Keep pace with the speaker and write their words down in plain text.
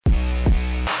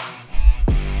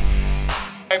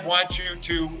want you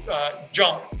to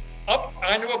jump up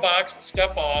onto a box,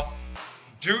 step off,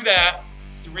 do that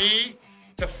 3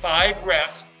 to 5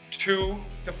 reps, 2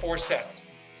 to 4 sets.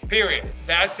 Period.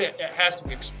 That's it. It has to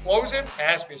be explosive. It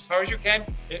has to be as hard as you can.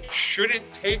 It shouldn't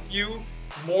take you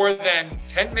more than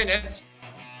 10 minutes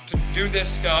to do this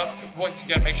stuff. Well, you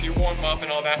gotta make sure you warm up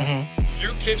and all that.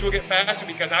 Your kids will get faster,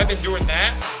 because I've been doing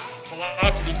that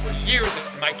philosophy for years,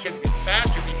 and my kids get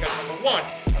faster because, number one,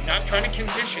 I'm not trying to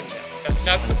condition them. That's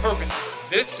not the purpose.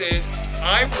 This is,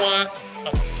 I want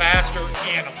a faster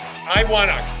animal. I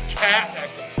want a cat that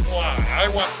can fly. I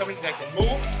want somebody that can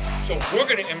move. So we're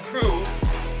going to improve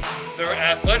their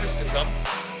athleticism.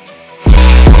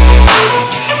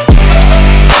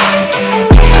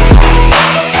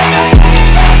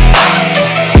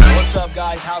 What's up,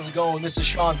 guys? How's it going? This is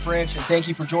Sean French, and thank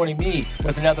you for joining me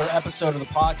with another episode of the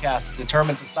podcast,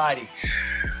 Determined Society.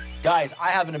 Guys, I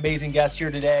have an amazing guest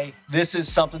here today. This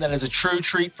is something that is a true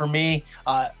treat for me.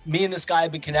 Me and this guy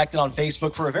have been connected on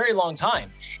Facebook for a very long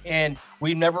time, and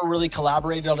we never really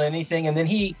collaborated on anything. And then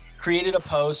he created a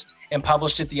post and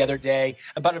published it the other day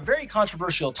about a very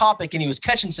controversial topic, and he was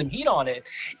catching some heat on it.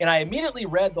 And I immediately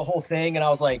read the whole thing, and I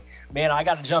was like, man, I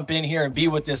got to jump in here and be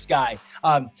with this guy.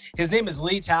 His name is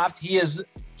Taft. He's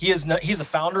the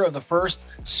founder of the first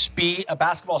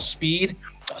basketball speed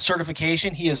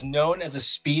certification. He is known as a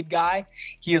speed guy.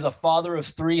 He is a father of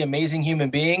 3 amazing human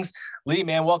beings. Lee,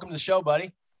 man, welcome to the show,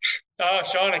 buddy.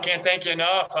 Sean, I can't thank you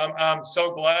enough. I'm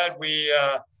so glad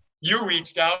you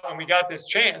reached out and we got this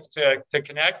chance to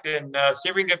connect and see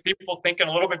if we can get people thinking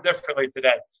a little bit differently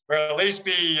today, or at least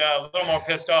be a little more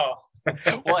pissed off.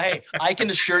 Well, hey, I can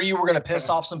assure you we're going to piss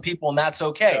off some people, and that's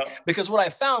okay. Yeah. Because what I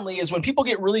found, Lee, is when people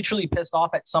get really, truly pissed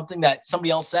off at something that somebody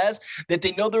else says, that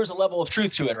they know there's a level of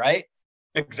truth to it, right?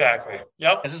 Exactly.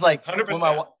 Yep. It's just like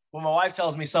 100%. When my wife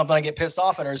tells me something, I get pissed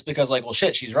off at her. It's because, like, well,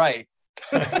 shit, she's right.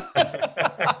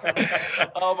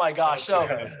 Oh my gosh. So,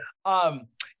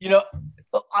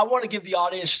 I want to give the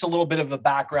audience just a little bit of a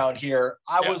background here.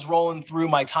 I was rolling through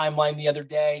my timeline the other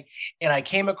day, and I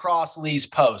came across Lee's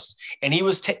post, and he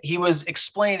was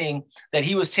explaining that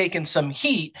he was taking some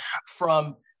heat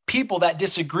from people that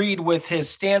disagreed with his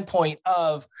standpoint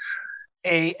of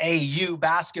AAU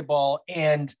basketball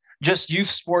and just youth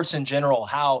sports in general,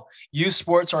 how youth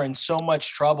sports are in so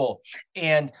much trouble,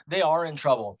 and they are in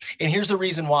trouble. And here's the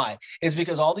reason why, is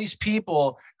because all these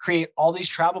people create all these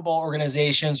travel ball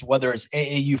organizations, whether it's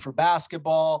AAU for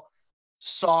basketball,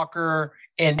 soccer,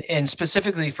 and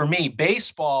specifically for me,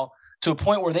 baseball, to a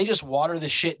point where they just water the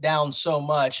shit down so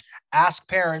much, ask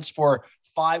parents for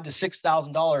 $5,000 to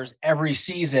 $6,000 every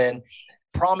season,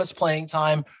 promise playing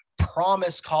time,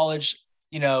 promise college,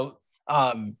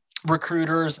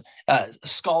 recruiters,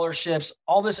 scholarships,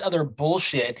 all this other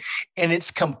bullshit. And it's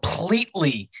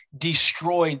completely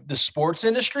destroyed the sports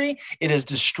industry. It has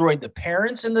destroyed the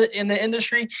parents in the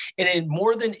industry. And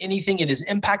more than anything, it is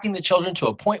impacting the children to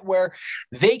a point where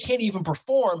they can't even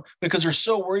perform because they're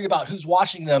so worried about who's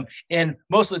watching them. And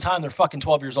most of the time they're fucking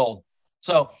 12 years old.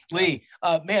 So Lee,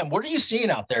 man, what are you seeing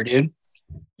out there, dude?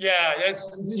 Yeah,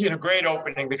 it's great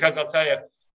opening, because I'll tell you,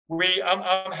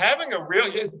 I'm having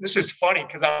this is funny,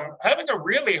 because I'm having a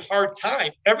really hard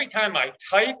time every time I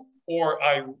type or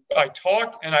I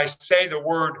talk and I say the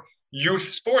word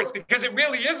youth sports, because it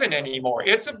really isn't anymore.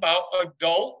 It's about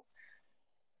adult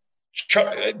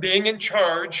being in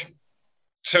charge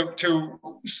to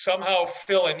somehow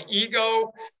fill an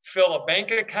ego, fill a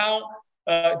bank account,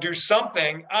 do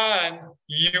something on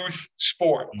youth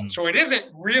sports. Mm-hmm. So it isn't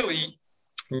really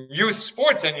youth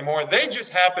sports anymore. They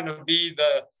just happen to be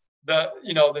the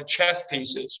chess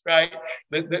pieces, right?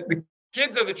 The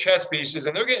kids are the chess pieces,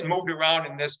 and they're getting moved around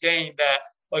in this game that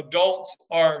adults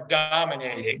are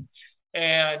dominating.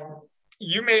 And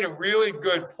you made a really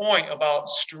good point about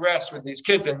stress with these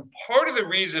kids. And part of the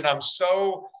reason I'm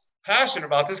so passionate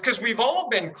about this, because we've all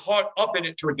been caught up in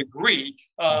it to a degree,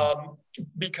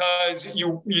 because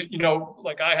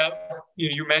like I have,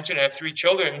 you mentioned I have 3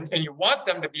 children, and you want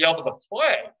them to be able to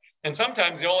play. And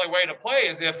sometimes the only way to play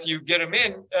is if you get them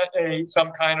in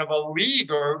some kind of a league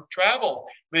or travel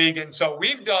league. And so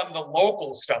we've done the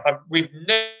local stuff. We've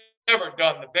never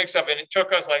done the big stuff. And it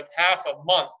took us like half a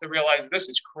month to realize this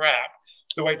is crap,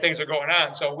 the way things are going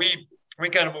on. So we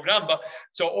kind of moved on. But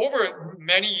so over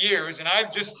many years, and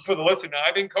for the listener,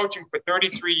 I've been coaching for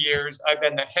 33 years. I've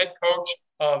been the head coach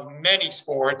of many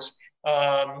sports.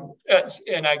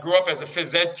 And I grew up as a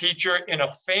phys ed teacher in a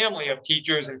family of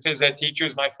teachers and phys ed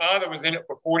teachers. My father was in it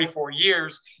for 44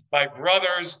 years, my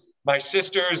brothers, my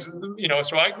sisters,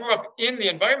 so I grew up in the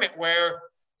environment where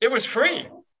it was free.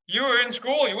 You were in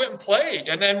school, you went and played.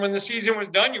 And then when the season was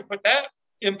done, you put that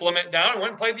implement down and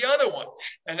went and played the other one.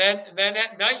 And then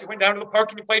at night you went down to the park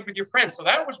and you played with your friends. So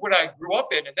that was what I grew up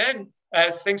in. And then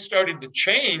as things started to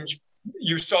change,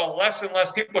 you saw less and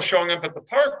less people showing up at the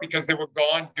park because they were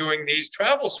gone doing these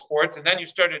travel sports. And then you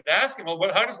started asking, well,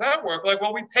 how does that work? Like,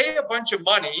 well, we pay a bunch of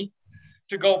money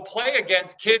to go play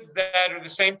against kids that are the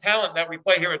same talent that we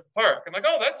play here at the park. I'm like,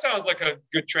 oh, that sounds like a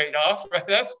good trade-off, right?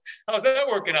 How's that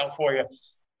working out for you?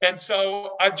 And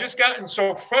so I've just gotten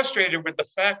so frustrated with the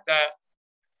fact that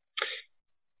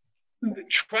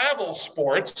travel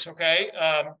sports, okay,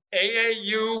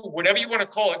 AAU, whatever you want to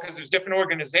call it, because there's different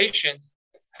organizations,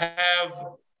 have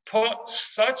put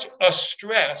such a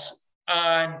stress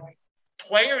on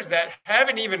players that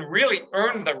haven't even really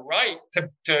earned the right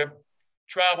to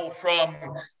travel from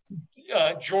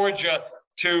Georgia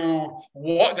to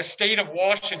the state of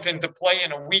Washington to play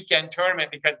in a weekend tournament,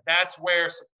 because that's where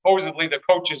supposedly the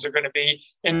coaches are going to be,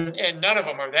 and none of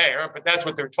them are there, but that's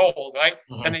what they're told, right?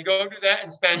 Mm-hmm. And they go do that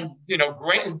and spend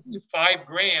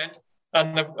 $5,000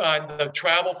 on the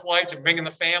travel flights and bringing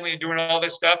the family and doing all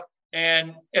this stuff.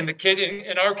 And the kid,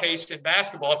 in our case, in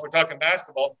basketball, if we're talking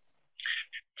basketball,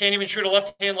 can't even shoot a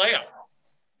left-hand layup.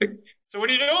 So what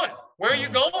are you doing? Where are you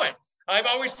going? I've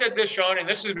always said this, Sean, and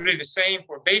this is really the same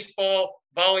for baseball,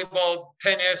 volleyball,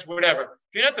 tennis, whatever.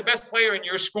 If you're not the best player in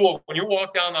your school, when you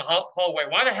walk down the hallway,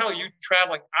 why the hell are you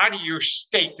traveling out of your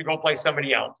state to go play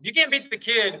somebody else? If you can't beat the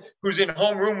kid who's in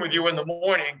homeroom with you in the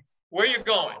morning, where are you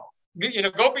going?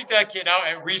 Go beat that kid out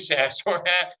at recess or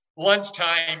at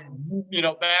lunchtime,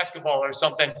 basketball or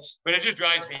something. But it just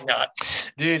drives me nuts.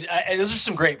 Dude, those are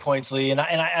some great points, Lee. And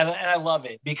I love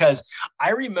it, because I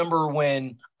remember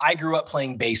when I grew up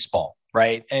playing baseball,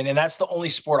 right? And that's the only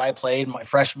sport I played. My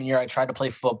freshman year, I tried to play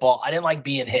football. I didn't like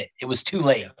being hit. It was too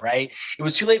late, right? It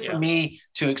was too late for me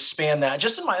to expand that.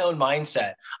 Just in my own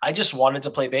mindset, I just wanted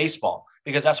to play baseball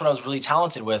because that's what I was really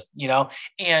talented with,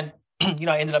 and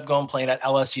I ended up playing at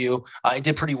LSU. I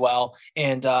did pretty well.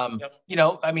 And,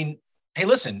 hey,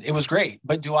 listen, it was great.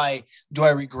 But do I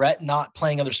regret not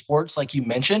playing other sports like you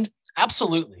mentioned?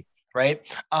 Absolutely. Right.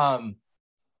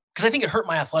 Because I think it hurt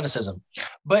my athleticism.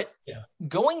 But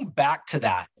going back to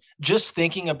that, just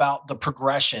thinking about the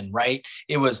progression, right?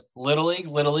 It was Little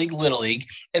League.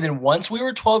 And then once we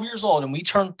were 12 years old and we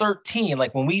turned 13,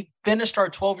 like when we finished our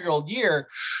 12-year-old year,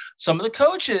 some of the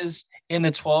coaches in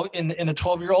the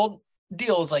 12-year-old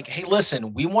deal is like, hey,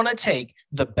 listen, we want to take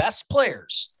the best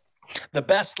players, the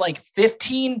best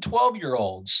 15,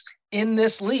 12-year-olds in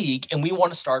this league, and we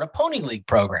want to start a pony league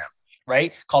program,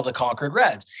 right? Called the Concord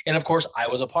Reds. And of course, I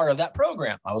was a part of that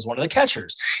program. I was one of the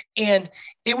catchers. And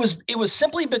it was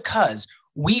simply because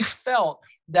we felt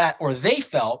that, or they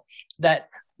felt that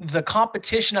the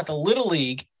competition at the Little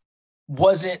League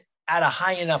wasn't at a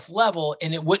high enough level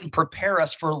and it wouldn't prepare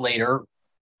us for later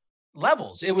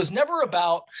levels. It was never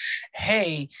about,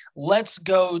 hey, let's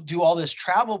go do all this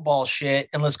travel ball shit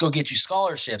and let's go get you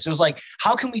scholarships. It was like,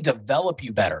 how can we develop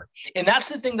you better? And that's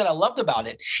the thing that I loved about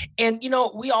it. And,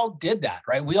 we all did that,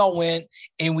 right? We all went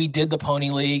and we did the pony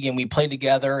league and we played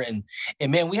together and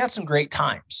man, we had some great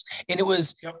times. And it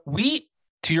was,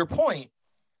 to your point,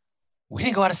 we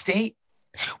didn't go out of state.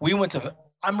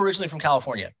 I'm originally from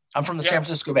California. I'm from the San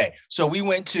Francisco Bay. So we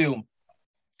went to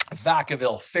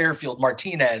Vacaville, Fairfield,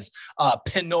 Martinez,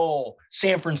 Pinole,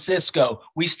 San Francisco.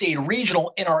 We stayed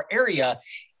regional in our area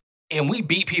and we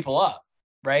beat people up,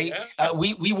 right?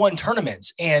 We won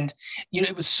tournaments and,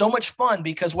 it was so much fun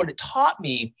because what it taught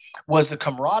me was the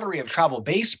camaraderie of travel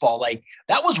baseball. Like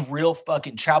that was real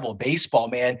fucking travel baseball,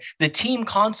 man. The team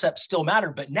concept still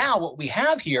mattered. But now what we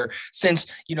have here, since,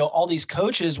 all these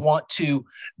coaches want to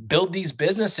build these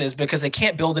businesses because they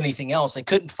can't build anything else. They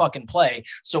couldn't fucking play.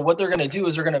 So what they're going to do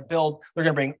is they're going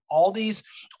to bring all these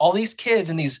kids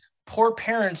and these poor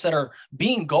parents that are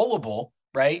being gullible,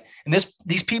 right? And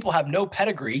these people have no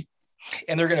pedigree.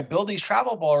 And they're going to build these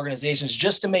travel ball organizations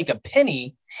just to make a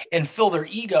penny and fill their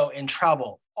ego and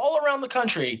travel all around the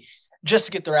country just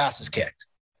to get their asses kicked.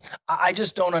 I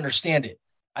just don't understand it.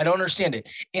 I don't understand it.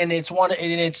 And it's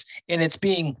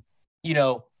being,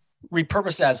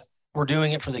 repurposed as we're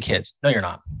doing it for the kids. No, you're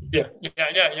not. Yeah.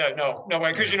 No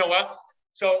way. Because you know what?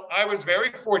 So I was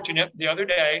very fortunate the other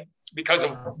day because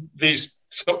of these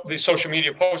social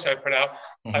media posts I put out.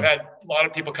 Mm-hmm. I've had a lot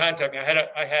of people contact me. I had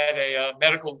a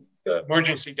medical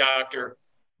emergency doctor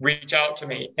reach out to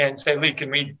me and say, Lee,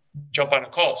 can we jump on a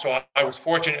call? So I was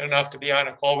fortunate enough to be on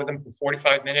a call with him for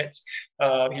 45 minutes.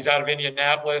 He's out of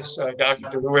Indianapolis,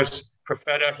 Dr. Louis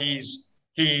Profeta. He's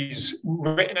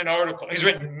written an article. He's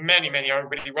written many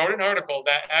articles, but he wrote an article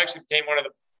that actually became one of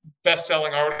the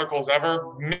best-selling articles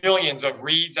ever, millions of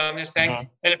reads on this thing. Mm-hmm.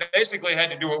 And it basically had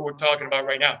to do what we're talking about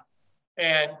right now.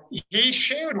 And he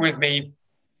shared with me,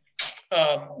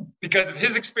 because of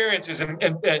his experiences and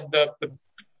the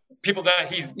people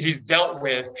that he's dealt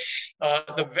with,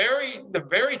 the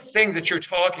very things that you're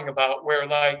talking about, where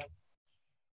like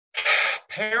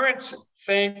parents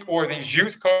think, or these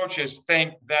youth coaches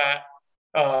think that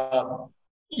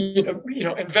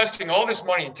investing all this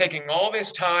money and taking all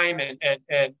this time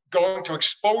and going to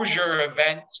exposure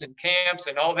events and camps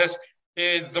and all this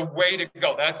is the way to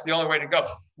go. That's the only way to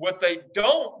go. What they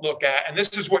don't look at, and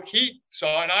this is what he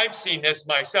saw, and I've seen this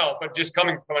myself, but just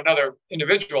coming from another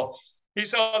individual, he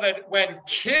saw that when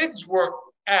kids were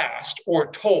asked or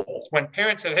told, when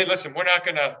parents said, "Hey, listen, we're not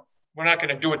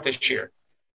gonna do it this year,"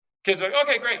 kids are like,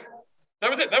 "Okay, great." That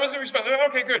was it. That was the response.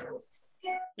 Okay, good.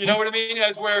 You know what I mean?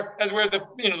 As where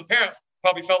the parent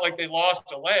probably felt like they lost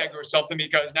a leg or something,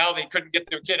 because now they couldn't get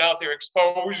their kid out there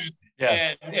exposed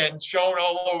and shown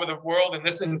all over the world,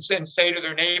 and say to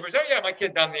their neighbors, "Oh yeah, my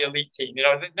kid's on the elite team."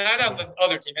 Not on the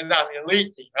other team, and on the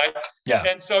elite team, right? Yeah.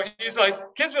 And so he's like,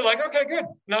 kids are like, "Okay, good.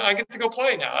 Now I get to go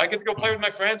play. Now I get to go play with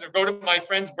my friends, or go to my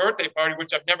friend's birthday party,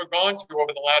 which I've never gone to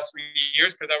over the last 3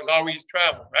 years because I was always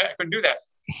traveling. Right? I couldn't do that."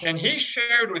 And he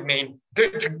shared with me,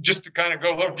 just to kind of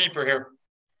go a little deeper here,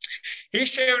 he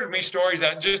shared with me stories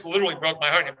that just literally broke my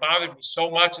heart. It bothered me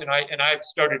so much, and I've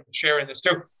started sharing this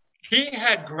too. He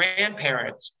had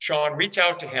grandparents, Sean, reach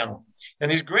out to him, and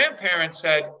these grandparents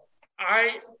said,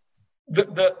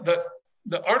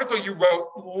 the article you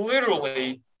wrote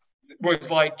literally was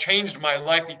like changed my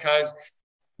life, because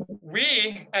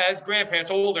we as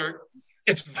grandparents, older,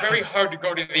 it's very hard to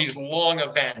go to these long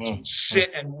events and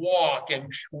sit and walk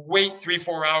and wait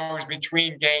 3-4 hours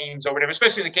between games or whatever,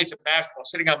 especially in the case of basketball,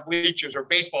 sitting on bleachers, or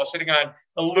baseball, sitting on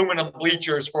aluminum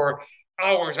bleachers for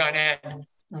hours on end.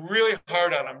 Really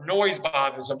hard on them. Noise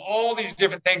bothers them, all these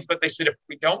different things. But they said, if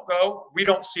we don't go, we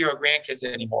don't see our grandkids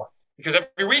anymore, because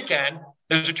every weekend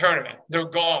there's a tournament. They're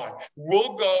gone.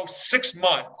 We'll go 6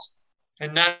 months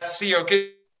and not see our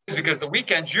kids, because the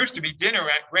weekends used to be dinner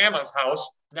at grandma's house.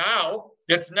 Now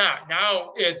it's not.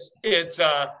 Now it's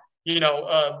a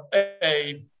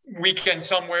weekend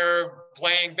somewhere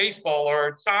playing baseball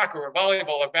or soccer or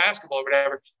volleyball or basketball or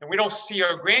whatever, and we don't see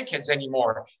our grandkids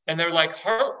anymore. And they're like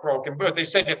heartbroken. But they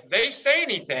said if they say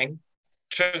anything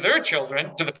to their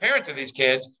children, to the parents of these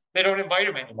kids, they don't invite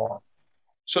them anymore.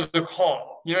 So they're calm.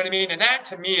 You know what I mean? And that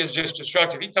to me is just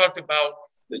destructive. He talked about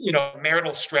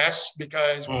marital stress,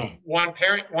 because one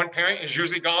parent is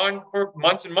usually gone for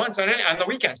months and months on the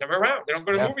weekends, never around. They don't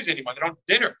go to movies anymore. They don't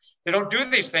dinner. They don't do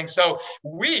these things. So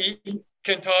we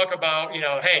can talk about,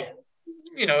 hey,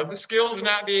 the skills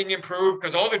not being improved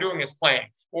because all they're doing is playing,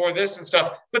 or this and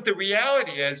stuff. But the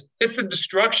reality is, it's the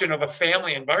destruction of a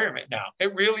family environment now.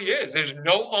 It really is. There's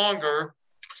no longer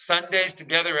Sundays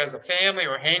together as a family,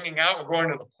 or hanging out, or going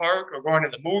to the park, or going to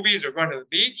the movies, or going to the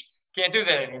beach. Can't do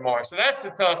that anymore. So that's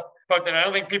the tough part that I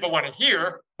don't think people want to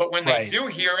hear. But when they do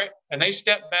hear it and they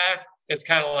step back, it's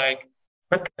kind of like,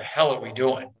 what the hell are we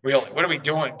doing? Really? What are we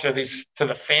doing to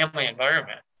the family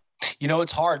environment?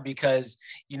 It's hard because,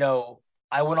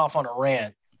 I went off on a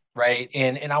rant, right?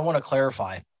 And I want to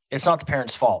clarify, it's not the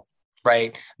parents' fault,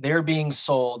 right? They're being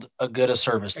sold a good of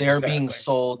service. They're being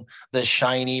sold the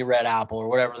shiny red apple, or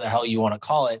whatever the hell you want to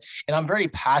call it. And I'm very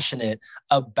passionate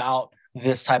about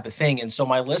this type of thing. And so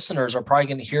my listeners are probably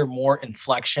going to hear more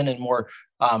inflection and more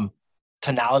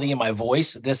tonality in my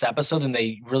voice this episode than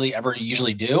they really ever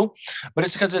usually do. But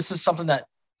it's because this is something that,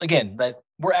 again, that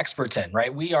we're experts in,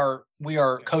 right? We are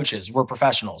coaches, we're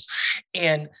professionals.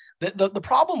 And the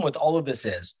problem with all of this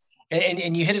is,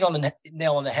 and you hit it on the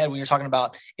nail on the head when you're talking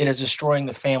about it is destroying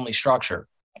the family structure.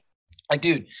 Like,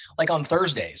 dude, like on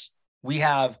Thursdays,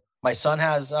 my son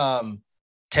has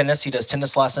tennis. He does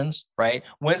tennis lessons, right?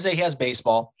 Wednesday, he has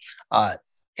baseball,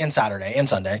 and Saturday and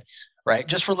Sunday, right?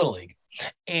 Just for Little League.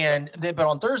 But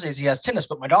on Thursdays, he has tennis,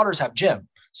 but my daughters have gym.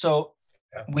 So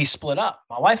we split up,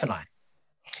 my wife and I.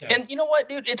 Yeah. And you know what,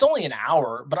 dude, it's only an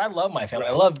hour, but I love my family.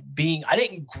 Right. I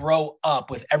didn't grow up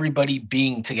with everybody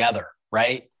being together,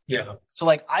 right? Yeah. So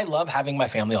like, I love having my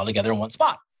family all together in one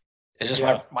spot. It's just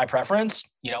my preference.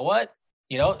 You know what?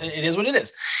 It is what it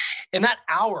is. And that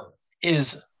hour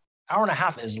and a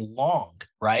half is long,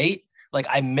 right? Like,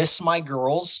 I miss my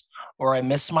girls, or I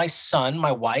miss my son,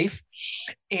 my wife.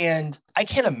 And I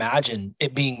can't imagine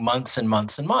it being months and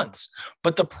months and months.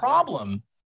 But the problem,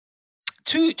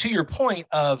 to your point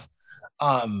of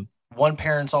one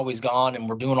parent's always gone and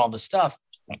we're doing all this stuff,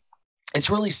 it's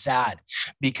really sad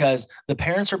because the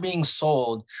parents are being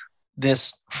sold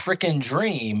this freaking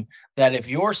dream that if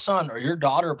your son or your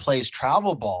daughter plays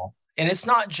travel ball, and it's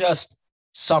not just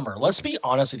summer. Let's be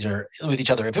honest with each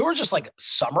other. If it were just like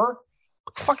summer,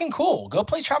 fucking cool. Go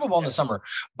play travel ball in the summer.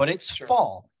 But it's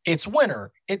fall, it's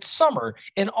winter, it's summer.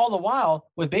 And all the while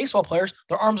with baseball players,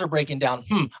 their arms are breaking down.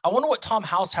 I wonder what Tom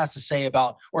House has to say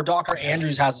about, or Dr.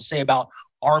 Andrews has to say about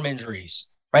arm injuries,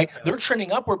 right? They're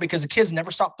trending upward because the kids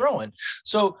never stop throwing.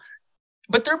 So,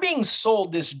 but they're being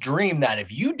sold this dream that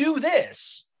if you do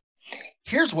this,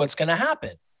 here's what's going to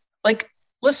happen. Like,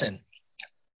 listen,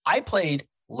 I played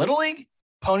Little League,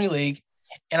 Pony League,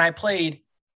 and I played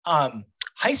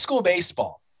high school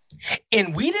baseball.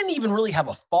 And we didn't even really have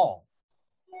a fall.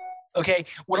 Okay.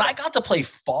 When I got to play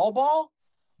fall ball,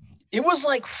 it was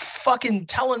like fucking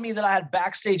telling me that I had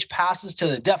backstage passes to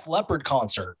the Def Leppard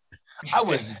concert. I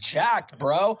was jacked,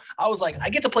 bro. I was like, I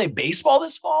get to play baseball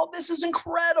this fall. This is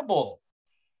incredible.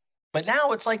 But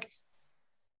now it's like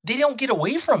they don't get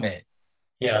away from it.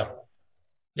 Yeah.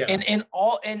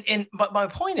 But my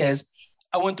point is,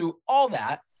 I went through all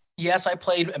that. Yes, I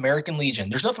played American Legion.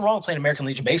 There's nothing wrong with playing American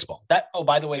Legion baseball. That, oh,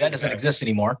 by the way, that doesn't exist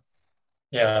anymore.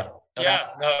 Yeah. Okay? Yeah.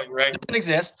 No, you're right. It doesn't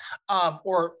exist.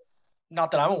 Or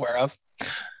not that I'm aware of.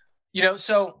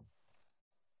 So,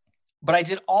 but I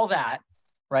did all that,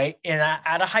 right? And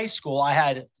out of high school, I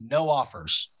had no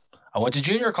offers. I went to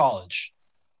junior college,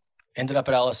 ended up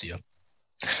at LSU.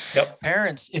 Yep.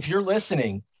 Parents, if you're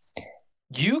listening,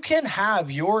 you can have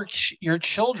your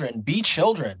children be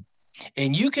children,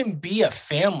 and you can be a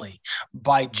family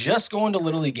by just going to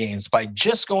Little League games, by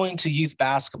just going to youth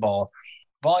basketball,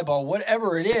 volleyball,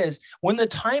 whatever it is. When the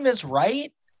time is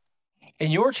right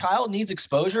and your child needs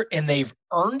exposure and they've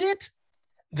earned it,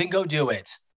 then go do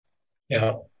it.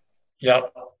 Yeah.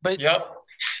 Yep. But yep.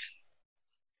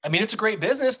 I mean, it's a great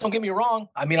business. Don't get me wrong.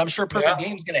 I mean, I'm sure Perfect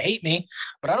Game's going to hate me,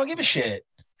 but I don't give a shit.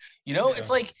 It's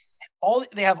like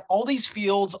they have all these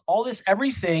fields, all this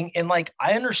everything. And like,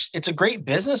 I understand it's a great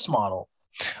business model,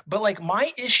 but like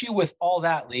my issue with all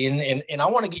that, Lee, and I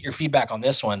want to get your feedback on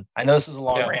this one. I know this is a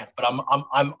long rant, but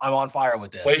I'm on fire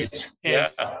with this. Please.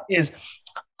 Is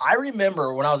I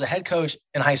remember when I was a head coach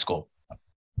in high school.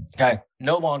 Okay.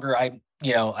 No longer, I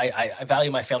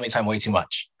value my family time way too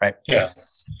much. Right. Yeah.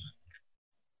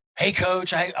 Hey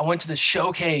coach, I went to the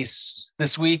showcase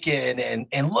this weekend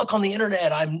and look on the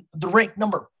internet, I'm the ranked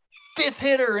number 5th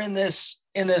hitter in this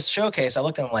showcase. I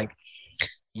looked at him like,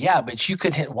 yeah, but you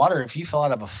couldn't hit water if you fell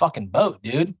out of a fucking boat,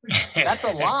 dude. That's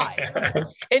a lie.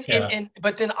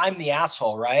 But then I'm the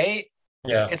asshole, right?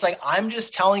 Yeah. It's like, I'm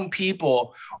just telling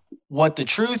people what the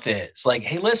truth is. Like,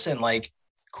 hey, listen, like,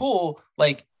 cool.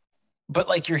 Like, but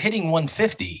like you're hitting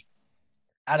 150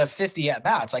 out of 50 at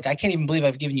bats. Like, I can't even believe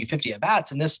I've given you 50 at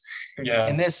bats. And this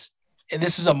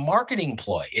is a marketing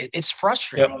ploy. It's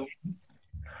frustrating. Yep.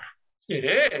 It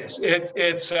is.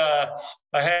 It's. I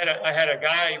had a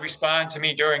guy respond to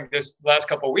me during this last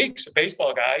couple of weeks, a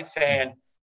baseball guy, saying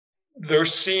they're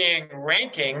seeing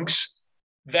rankings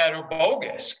that are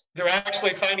bogus. They're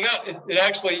actually finding out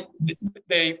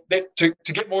they to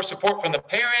get more support from the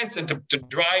parents and to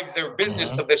drive their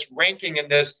business to this ranking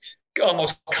and this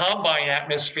almost combine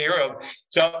atmosphere of,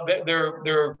 so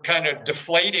they're kind of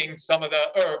deflating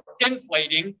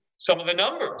inflating some of the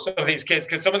numbers of these kids,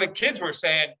 because some of the kids were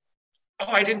saying,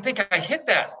 oh, I didn't think I hit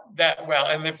that well,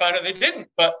 and they found out they didn't,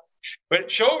 but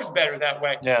it shows better that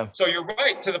way. Yeah. So you're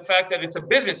right to the fact that it's a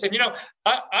business, and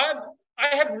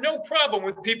I have no problem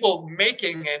with people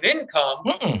making an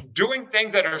income doing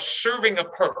things that are serving a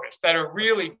purpose, that are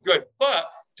really good, but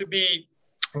to be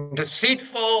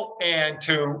deceitful and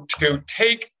to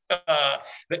take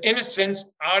the innocence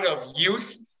out of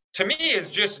youth, to me, is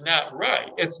just not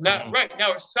right. It's not right.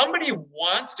 Now, if somebody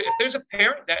if there's a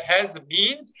parent that has the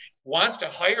means, wants to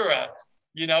hire a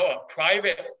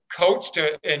private coach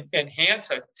to enhance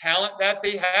a talent that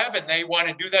they have, and they want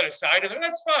to do that aside of it,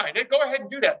 that's fine. Go ahead and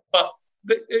do that. But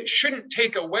it shouldn't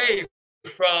take away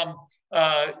from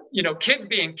kids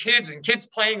being kids and kids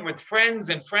playing with friends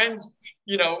and friends,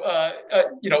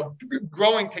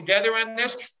 growing together on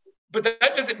this. But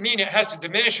that doesn't mean it has to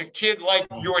diminish a kid like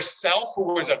yourself,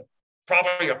 who was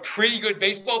probably a pretty good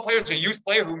baseball player, as a youth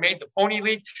player who made the Pony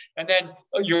League, and then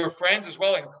your friends as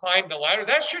well, and climbed the ladder.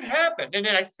 That should happen. And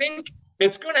then I think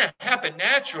it's going to happen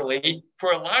naturally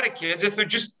for a lot of kids if they're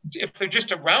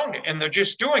just around it and they're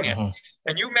just doing it.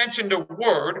 And you mentioned a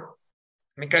word,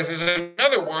 because there's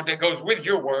another word that goes with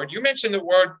your word. You mentioned the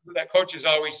word that coaches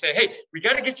always say, hey, we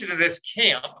got to get you to this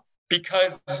camp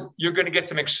because you're going to get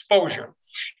some exposure.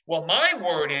 Well, my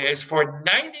word is, for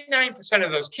 99%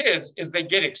 of those kids, is they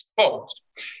get exposed.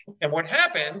 And what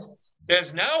happens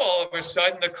is, now all of a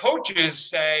sudden the coaches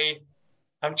say,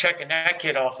 I'm checking that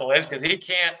kid off the list because he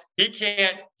can't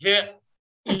hit,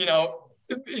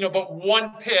 but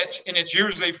one pitch, and it's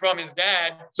usually from his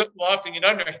dad lofting an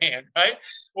underhand, right?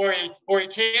 Or he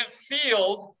can't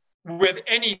field with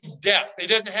any depth. He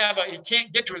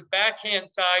can't get to his backhand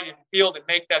side and field and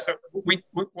make that.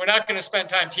 We're not going to spend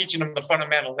time teaching him the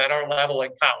fundamentals at our level in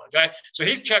college, right? So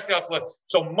he's checked off.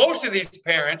 So most of these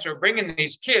parents are bringing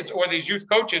these kids, or these youth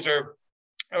coaches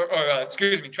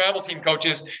travel team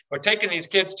coaches are taking these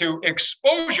kids to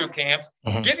exposure camps,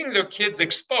 getting their kids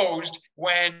exposed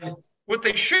when what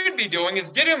they should be doing is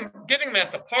getting them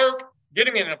at the park,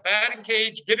 getting them in a batting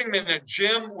cage, getting them in a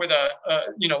gym with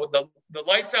the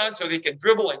lights on so they can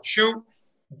dribble and shoot,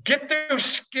 get their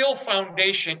skill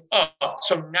foundation up.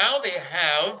 So now they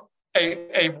have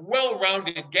a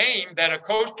well-rounded game that a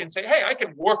coach can say, hey, I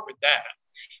can work with that.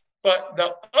 But the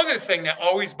other thing that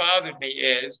always bothered me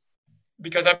is,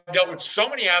 because I've dealt with so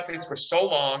many athletes for so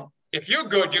long, if you're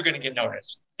good, you're going to get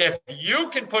noticed. If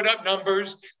you can put up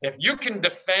numbers, if you can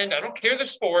defend, I don't care the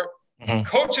sport,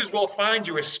 coaches will find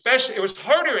you. Especially, it was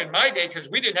harder in my day because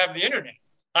we didn't have the internet.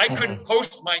 I couldn't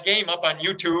post my game up on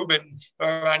YouTube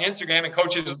or on Instagram, and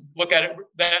coaches look at it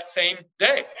that same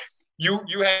day. You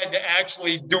had to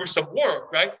actually do some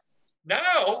work, right?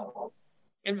 Now,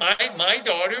 in my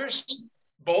daughters,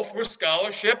 both were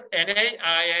scholarship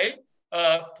NAIA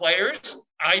players.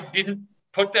 I didn't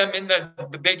put them in the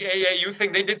big AAU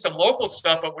thing. They did some local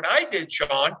stuff, but what I did,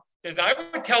 Sean, is I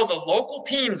would tell the local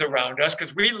teams around us,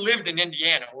 because we lived in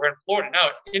Indiana. We're in Florida now.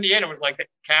 Indiana was like the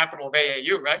capital of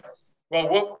AAU, right?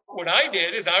 Well, what I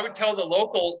did is I would tell the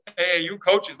local AAU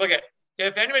coaches, look,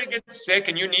 if anybody gets sick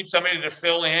and you need somebody to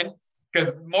fill in,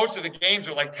 because most of the games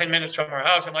are like 10 minutes from our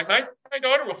house, I'm like, my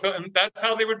daughter will fill in. That's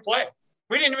how they would play.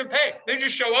 We didn't even pay. They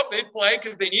just show up, they'd play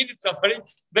because they needed somebody.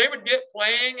 They would get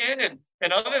playing in.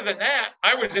 And other than that,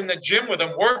 I was in the gym with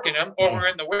them, working them, or we're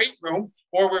in the weight room,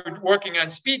 or we're working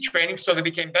on speed training so they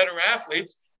became better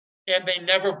athletes, and they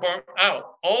never burnt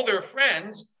out. All their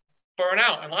friends burnt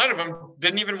out. And a lot of them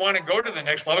didn't even want to go to the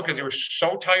next level because they were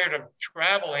so tired of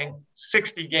traveling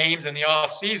 60 games in the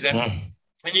off season.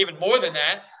 And even more than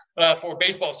that, for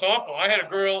baseball, softball, I had a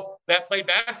girl that played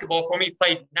basketball for me,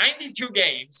 played 92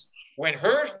 games. When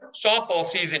her softball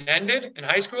season ended in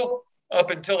high school, up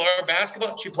until our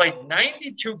basketball, she played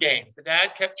 92 games. The dad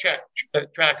kept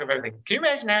track of everything. Can you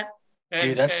imagine that?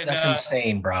 Dude, that's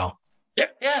insane, bro.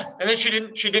 Yeah. And then she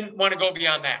didn't want to go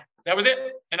beyond that. That was it.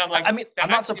 And I'm like, I mean, I'm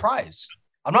not surprised.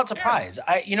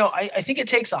 Yeah. I think it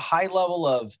takes a high level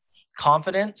of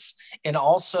confidence and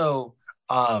also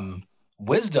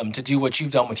wisdom to do what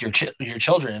you've done with your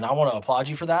children. And I want to applaud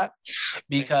you for that,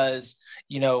 because,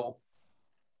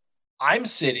 I'm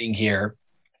sitting here,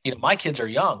 my kids are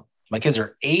young. My kids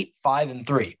are 8, 5, and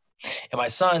 3. And my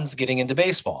son's getting into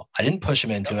baseball. I didn't push him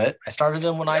into it. I started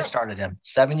him when I started him,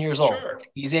 7 years old.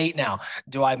 He's 8 now.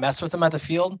 Do I mess with him at the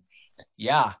field?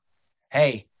 Yeah.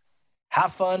 Hey,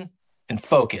 have fun and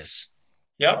focus.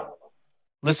 Yep.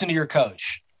 Listen to your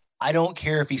coach. I don't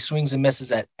care if he swings and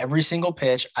misses at every single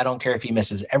pitch. I don't care if he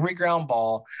misses every ground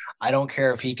ball. I don't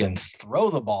care if he can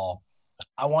throw the ball.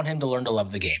 I want him to learn to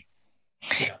love the game.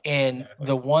 Yeah, and exactly.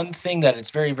 The one thing that it's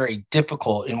very, very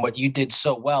difficult in what you did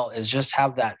so well is just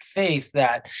have that faith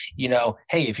that,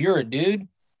 hey, if you're a dude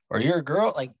or you're a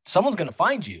girl, like someone's going to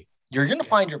find you. You're going to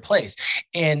find your place.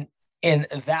 And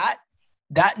that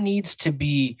needs to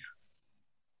be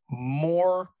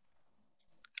more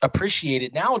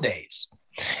appreciated nowadays.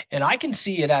 And I can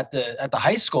see it at the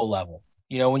high school level.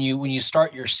 When you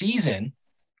start your season,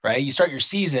 right? You start your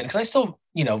season, because I still,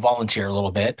 volunteer a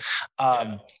little bit.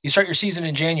 You start your season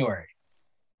in January.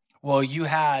 Well, you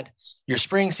had your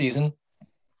spring season.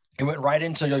 It went right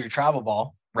into your travel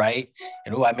ball, right?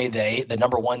 And I made the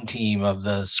number 1 team of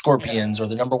the Scorpions, or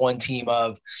the number 1 team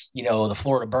of, the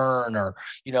Florida Burn, or,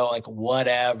 like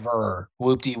whatever,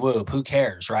 whoop-de-whoop, who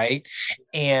cares, right?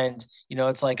 And,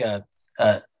 it's like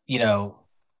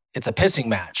it's a pissing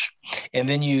match. And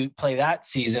then you play that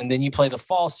season, then you play the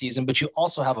fall season, but you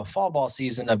also have a fall ball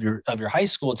season of your high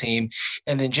school team.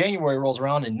 And then January rolls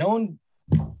around and no one,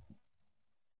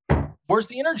 where's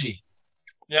the energy?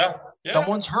 Yeah.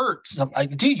 Someone's hurt.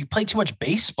 Dude, you play too much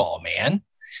baseball, man.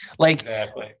 Like,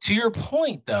 exactly. To your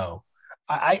point though,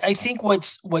 I think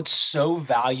what's so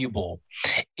valuable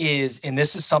is, and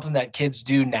this is something that kids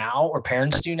do now, or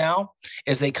parents do now,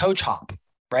 is they coach hop.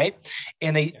 Right.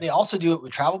 And they also do it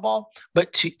with travel ball.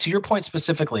 But to your point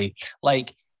specifically,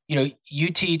 like, you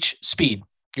teach speed.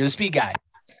 You're the speed guy.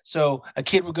 So a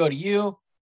kid would go to you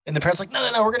and the parents like, no,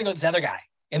 we're going to go to this other guy.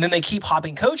 And then they keep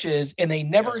hopping coaches and they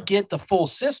never get the full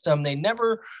system. They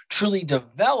never truly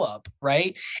develop.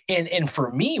 Right. And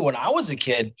for me, when I was a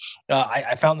kid,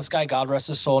 I found this guy, God rest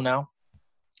his soul now.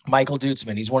 Michael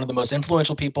Dutzman. He's one of the most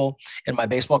influential people in my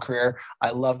baseball career. I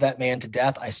love that man to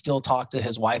death. I still talk to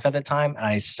his wife at the time,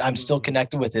 and I'm still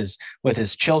connected with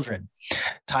his children.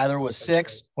 Tyler was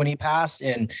 6 when he passed,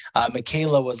 and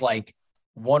Michaela was like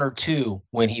 1 or 2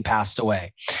 when he passed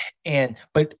away.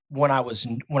 But when I was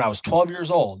 12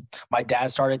 years old, my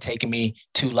dad started taking me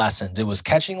to lessons. It was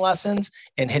catching lessons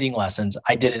and hitting lessons.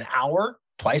 I did an hour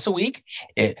twice a week.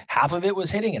 Half of it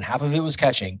was hitting and half of it was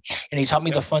catching. And he taught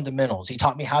me the fundamentals. He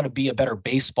taught me how to be a better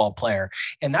baseball player.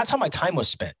 And that's how my time was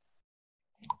spent.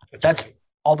 That's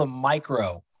all the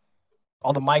micro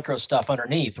stuff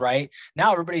underneath, right?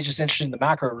 Now everybody's just interested in the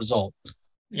macro result.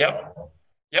 Yep.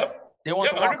 They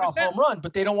want the walk-off home run,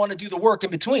 but they don't want to do the work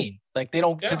in between. Like they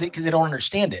don't, because they don't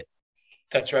understand it.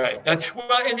 That's right.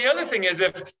 Well, and the other thing is,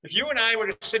 if you and I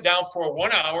were to sit down for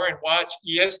 1 hour and watch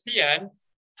ESPN,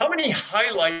 how many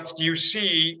highlights do you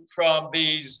see from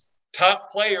these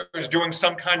top players doing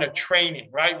some kind of training,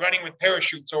 right? Running with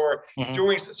parachutes or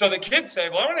doing, so the kids say,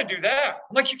 well, I want to do that.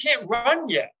 I'm like, you can't run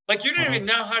yet. Like you don't even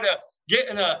know how to get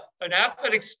in an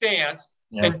athletic stance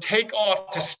and take off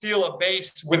to steal a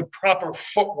base with proper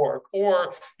footwork.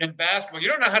 Or in basketball, you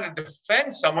don't know how to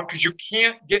defend someone because you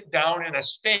can't get down in a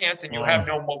stance and you have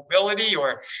no mobility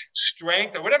or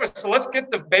strength or whatever. So let's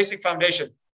get the basic foundation.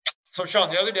 So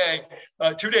Sean, the other day,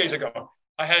 2 days ago,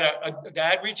 I had a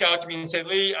dad reach out to me and say,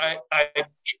 Lee,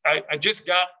 I just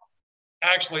got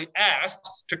actually asked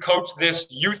to coach this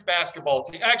youth basketball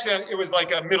team. Actually, it was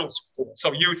like a middle school,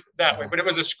 so youth that way, but it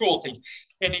was a school team.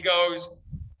 And he goes,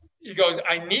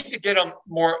 I need to get them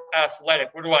more athletic.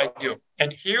 What do I do?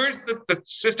 And here's the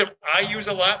system I use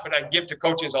a lot, but I give to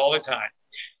coaches all the time.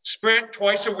 Sprint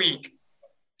twice a week.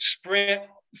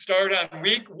 Start on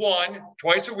week 1,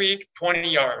 twice a week,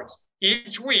 20 yards.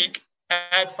 Each week,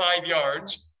 add 5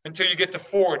 yards until you get to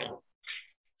 40.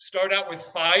 Start out with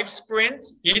 5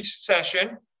 sprints each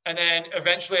session, and then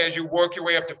eventually as you work your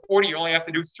way up to 40, you only have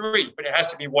to do 3, but it has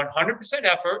to be 100%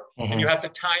 effort, and you have to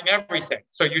time everything.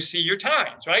 So you see your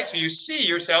times, right? So you see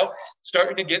yourself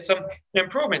starting to get some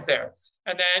improvement there.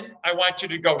 And then I want you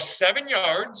to go 7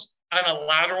 yards on a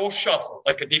lateral shuffle,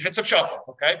 like a defensive shuffle,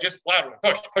 okay? Just lateral,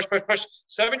 push.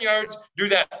 7 yards, do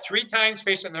that 3 times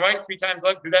facing the right, 3 times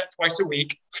left, do that twice a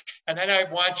week. And then I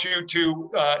want you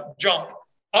to jump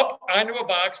up onto a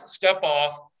box, step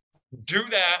off, do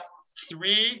that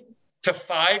 3 to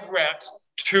 5 reps,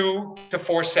 2 to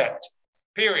 4 sets,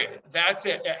 period. That's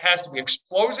it. It has to be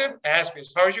explosive. It has to be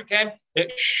as hard as you can.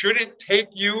 It shouldn't take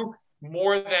you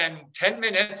more than 10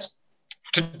 minutes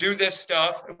to do this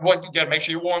stuff. What you got to make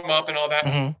sure you warm up and all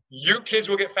that. Your kids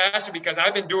will get faster because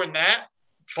I've been doing that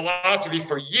philosophy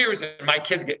for years, and my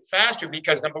kids get faster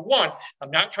because, number one,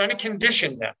 I'm not trying to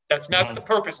condition them. That's not the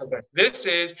purpose of this. This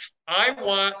is, I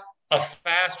want a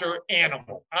faster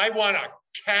animal. I want a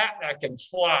cat that can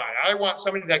fly. I want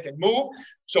somebody that can move.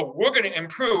 So we're going to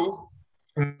improve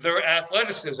their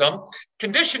athleticism.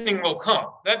 Conditioning will come.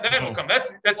 That will come.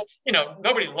 That's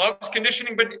nobody loves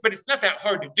conditioning, but it's not that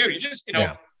hard to do. You just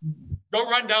go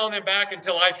run down and back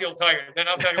until I feel tired. Then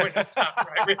I'll tell you when to stop.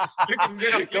 Right? You can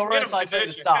get them. Go run until I tell you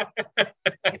to stop.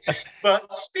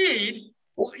 But speed,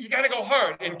 well, you got to go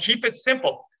hard and keep it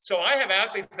simple. So I have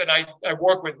athletes that I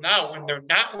work with now. When they're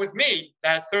not with me,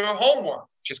 that's their homework.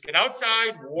 Just get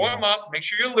outside, warm up, make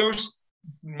sure you're loose,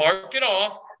 mark it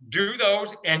off, do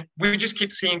those, and we just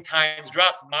keep seeing times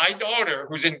drop. My daughter,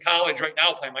 who's in college right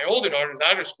now playing, my older daughter's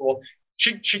out of school,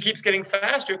 she keeps getting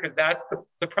faster because that's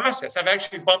the process. I've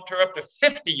actually bumped her up to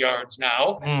 50 yards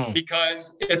now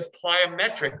because it's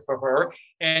plyometric for her,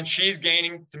 and she's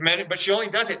gaining but she only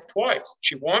does it twice.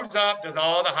 She warms up, does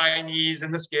all the high knees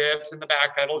and the skips and the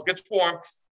back pedals, gets formed,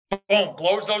 boom,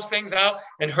 blows those things out,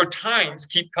 and her times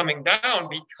keep coming down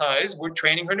because we're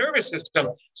training her nervous system.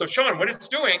 So Sean, what it's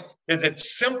doing is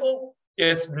it's simple,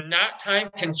 it's not time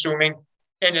consuming,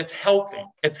 and it's healthy.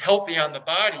 It's healthy on the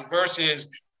body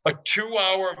versus a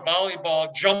 2-hour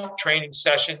volleyball jump training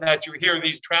session that you hear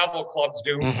these travel clubs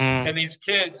do. And these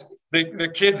kids, the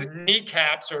kids'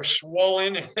 kneecaps are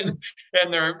swollen and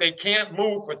they can't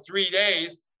move for 3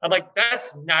 days. I'm like,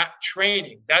 that's not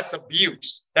training. That's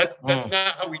abuse. That's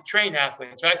not how we train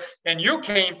athletes, right? And you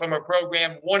came from a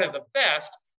program, one of the best,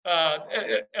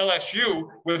 LSU,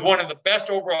 with one of the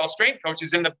best overall strength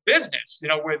coaches in the business,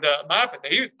 with Moffitt.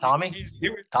 Tommy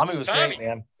was great,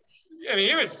 man. I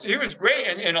mean, he was great.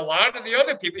 And a lot of the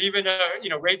other people, even,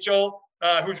 Rachel,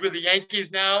 who's with the Yankees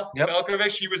now,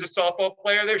 Belkovich, she was a softball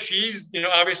player there. She's,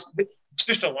 obviously, it's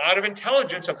just a lot of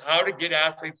intelligence of how to get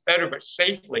athletes better, but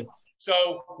safely.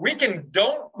 So we can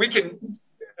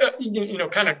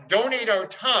kind of donate our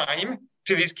time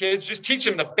to these kids. Just teach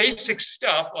them the basic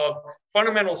stuff of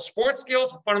fundamental sports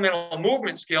skills, fundamental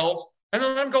movement skills, and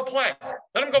then let them go play.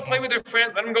 Let them go play with their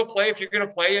friends. Let them go play if you're going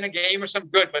to play in a game or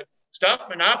something good. But stop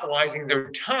monopolizing their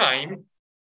time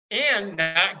and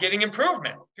not getting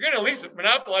improvement. If you're going to at least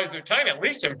monopolize their time, at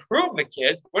least improve the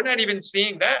kids. We're not even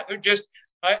seeing that. They're just,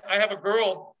 I have a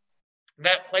girl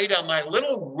that played on my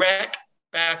little rec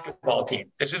basketball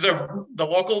team. This is the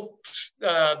local, it's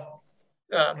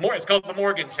called the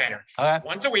Morgan Center.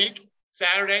 Once a week,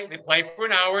 Saturday, they play for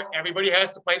an hour. Everybody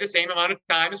has to play the same amount of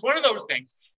time. It's one of those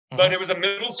things. But it was a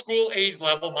middle school age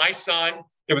level. My son,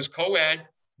 it was co-ed.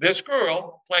 This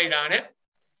girl played on it.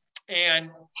 And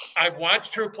I've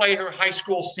watched her play her high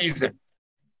school season.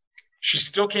 She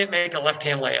still can't make a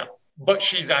left-hand layup, but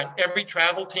she's on every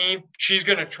travel team. She's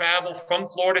going to travel from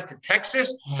Florida to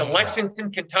Texas, to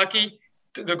Lexington, Kentucky.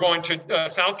 They're going to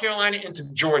South Carolina into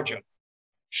Georgia.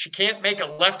 She can't make a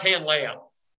left-hand layup.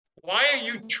 Why are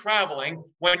you traveling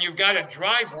when you've got a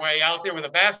driveway out there with a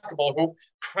basketball hoop?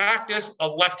 Practice a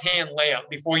left-hand layup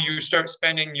before you start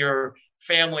spending your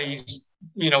family's,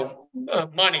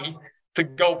 money to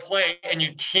go play, and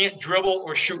you can't dribble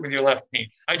or shoot with your left hand.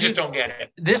 I just don't get it.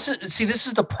 This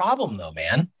is the problem though,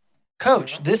 man.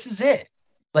 Coach, this is it.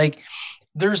 Like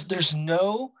there's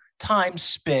no time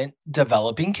spent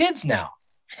developing kids now.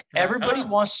 Everybody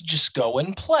wants to just go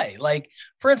and play. Like,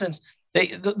 for instance,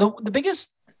 the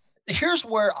biggest, here's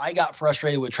where I got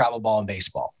frustrated with travel ball and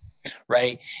baseball,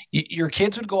 right? Your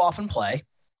kids would go off and play,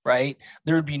 right?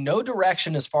 There would be no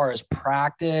direction as far as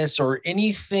practice or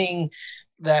anything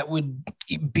that would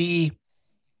be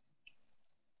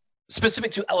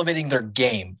specific to elevating their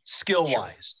game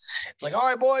skill-wise. It's like, all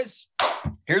right, boys,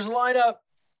 here's the lineup.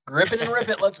 Rip it and rip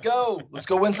it. Let's go. Let's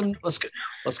go win some. Let's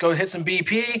go hit some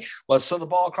BP. Let's throw the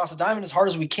ball across the diamond as hard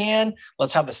as we can.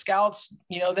 Let's have the scouts,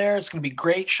 there. It's going to be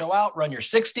great. Show out, run your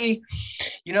 60,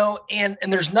 and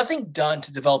there's nothing done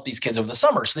to develop these kids over the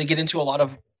summer. So they get into a lot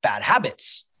of bad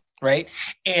habits, right?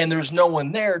 And there's no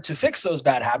one there to fix those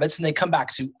bad habits. And they come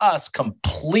back to us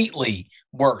completely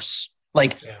worse,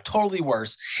 totally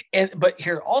worse. But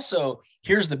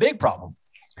here's the big problem.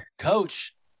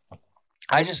 Coach,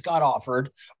 I just got offered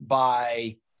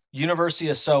by University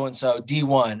of so-and-so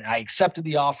D1. I accepted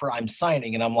the offer. I'm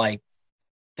signing. And I'm like,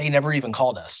 they never even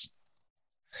called us.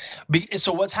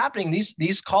 So what's happening?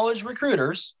 These college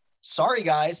recruiters, sorry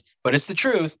guys, but it's the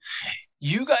truth.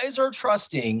 You guys are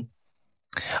trusting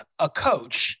a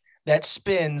coach that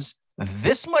spends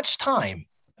this much time,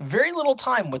 very little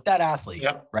time with that athlete,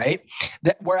 right?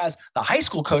 Whereas the high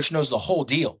school coach knows the whole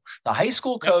deal. The high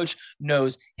school coach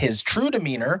knows his true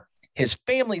demeanor, his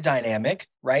family dynamic,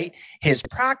 right? His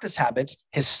practice habits,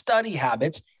 his study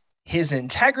habits, his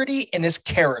integrity, and his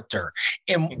character.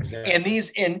 And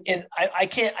I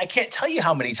can't tell you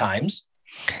how many times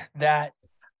that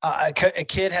a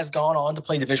kid has gone on to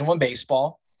play Division I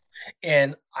baseball.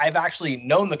 And I've actually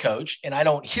known the coach, and I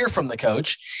don't hear from the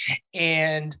coach,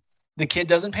 and the kid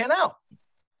doesn't pan out.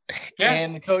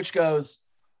 And the coach goes,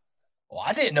 well,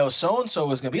 I didn't know so-and-so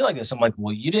was going to be like this. I'm like,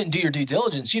 well, you didn't do your due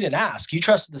diligence. You didn't ask. You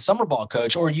trusted the summer ball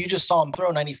coach, or you just saw him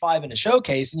throw 95 in a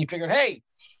showcase and you figured, hey,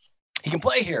 he can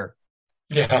play here.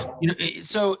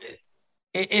 So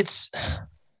it's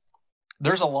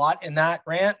there's a lot in that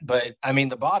rant, but I mean,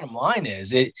 the bottom line is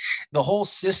the whole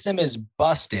system is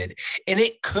busted, and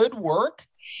it could work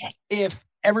if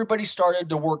everybody started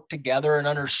to work together and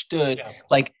understood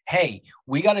like, hey,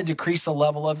 we got to decrease the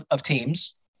level of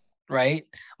teams, right?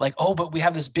 Like, oh, but we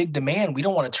have this big demand. We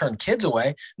don't want to turn kids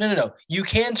away. No. You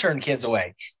can turn kids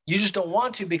away. You just don't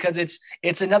want to, because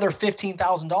it's another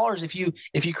 $15,000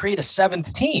 if you create a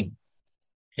seventh team.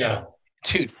 Yeah.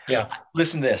 Dude. Yeah.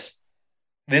 Listen to this.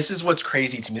 This is what's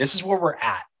crazy to me. This is where we're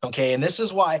at. Okay. And this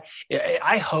is why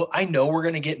I know we're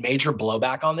going to get major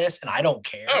blowback on this, and I don't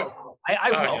care.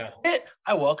 I welcome it.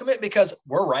 I welcome it because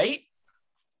we're right.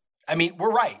 I mean,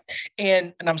 we're right.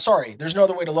 And I'm sorry, there's no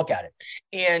other way to look at it.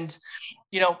 And,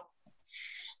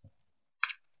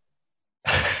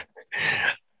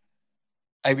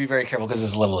 I'd be very careful because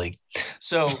it's Little League.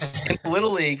 So in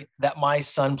Little League that my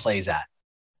son plays at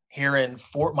here in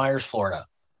Fort Myers, Florida,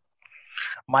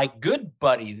 my good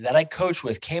buddy that I coach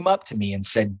with came up to me and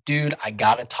said, dude, I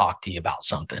got to talk to you about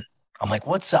something. I'm like,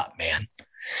 what's up, man?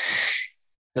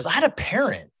 Because I had a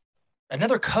parent,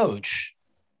 another coach,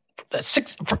 a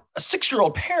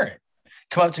 6-year-old parent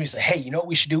come up to me and say, hey, you know what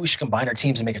we should do? We should combine our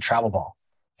teams and make a travel ball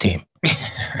team.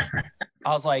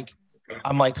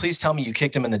 I'm like, please tell me you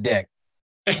kicked him in the dick.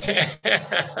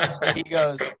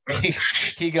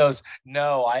 he goes,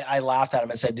 no, I laughed at him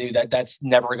and said, dude, that's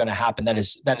never going to happen. That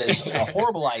is a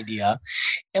horrible idea.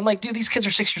 And like, dude, these kids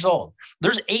are 6 years old.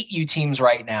 There's 8U teams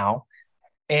right now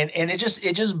And it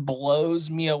just blows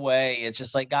me away. It's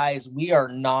just like, guys, we are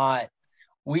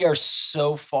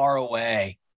so far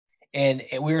away. And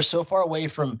we are so far away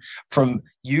from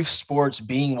youth sports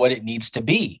being what it needs to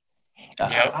be.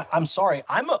 I'm sorry.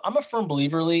 I'm a firm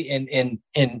believer in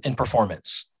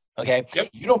performance. Okay. Yep.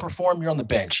 You don't perform, you're on the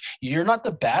bench. You're not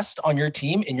the best on your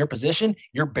team in your position.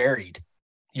 You're buried.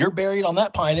 You're buried on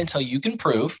that pine until you can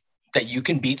prove that you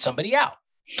can beat somebody out.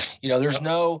 There's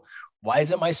no, why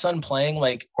isn't my son playing,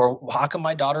 like, or how come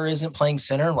my daughter isn't playing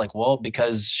center? Like, well,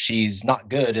 because she's not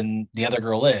good and the other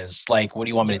girl is. Like, what do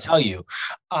you want me to tell you?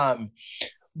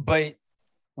 But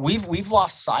we've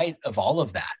lost sight of all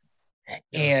of that.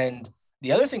 And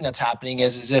the other thing that's happening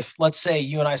is if, let's say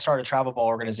you and I start a travel ball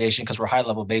organization because we're high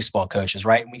level baseball coaches,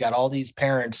 right? And we got all these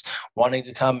parents wanting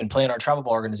to come and play in our travel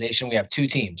ball organization. We have 2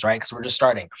 teams, right? Because we're just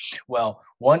starting. Well,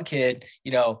 one kid,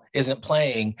 isn't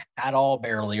playing at all,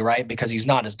 barely, right? Because he's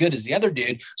not as good as the other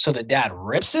dude. So the dad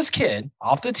rips his kid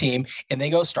off the team and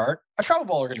they go start a travel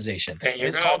ball organization.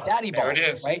 It's called Daddy Ball,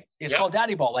 right? It's called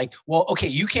Daddy Ball. Like, well, okay,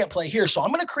 you can't play here. So I'm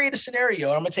going to create a scenario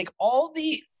and I'm going to take all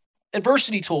the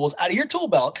adversity tools out of your tool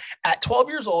belt at 12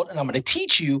 years old. And I'm going to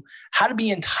teach you how to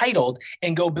be entitled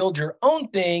and go build your own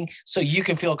thing so you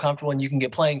can feel comfortable and you can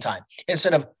get playing time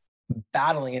instead of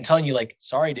battling and telling you like,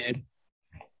 sorry, dude,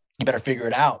 you better figure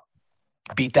it out.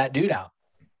 Beat that dude out.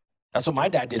 That's what my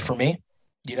dad did for me,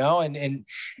 and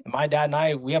my dad and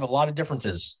I, we have a lot of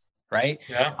differences. Right.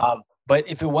 Yeah. But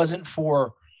if it wasn't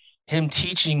for him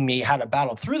teaching me how to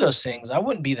battle through those things, I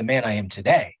wouldn't be the man I am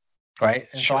today. Right.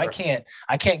 And so I can't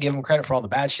give him credit for all the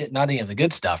bad shit, not any of the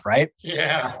good stuff. Right.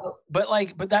 Yeah.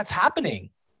 But that's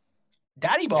happening.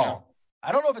 Daddy ball. Yeah.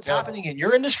 I don't know if it's happening in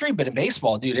your industry, but in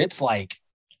baseball, dude, it's like.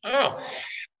 Oh,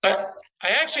 I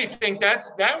actually think that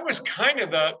was kind of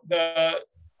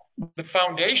the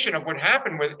foundation of what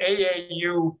happened with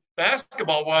AAU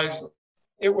basketball. AAU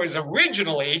was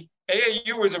originally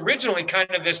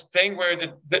kind of this thing where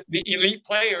the elite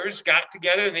players got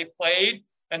together and they played.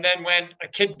 And then when a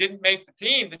kid didn't make the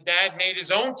team, the dad made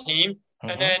his own team. Mm-hmm.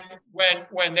 And then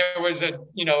when there was a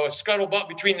scuttlebutt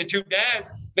between the 2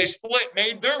 dads, they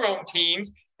made their own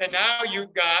teams. And now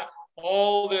you've got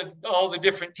all the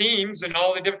different teams and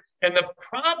and the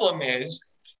problem is,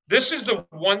 this is the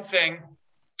one thing.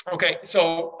 Okay.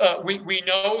 So we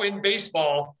know in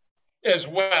baseball as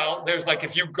well, there's like,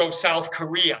 if you go South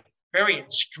Korea, very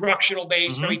instructional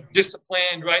based, mm-hmm. very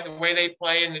disciplined, right? The way they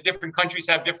play, and the different countries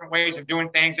have different ways of doing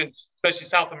things, and especially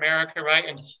South America, right?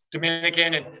 And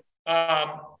Dominican. And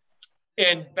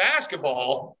in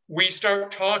basketball, we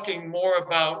start talking more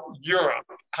about Europe,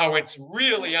 how it's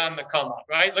really on the come up,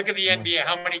 right? Look at the NBA,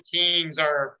 how many teams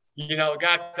are,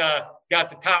 got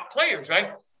the top players,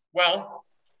 right? Well,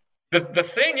 the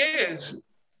thing is,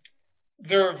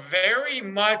 they're very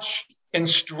much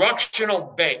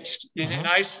instructional based. Mm-hmm. And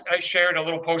I shared a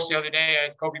little post the other day. I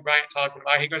had Kobe Bryant talking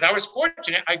about it. He goes, I was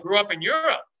fortunate. I grew up in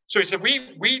Europe. So he said,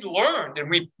 we learned and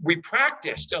we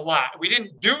practiced a lot. We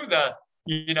didn't do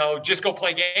just go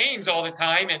play games all the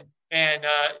time. And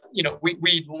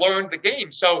we learned the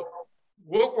game. So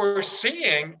what we're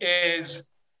seeing is,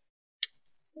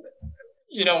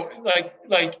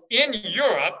 like in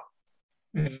Europe,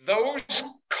 those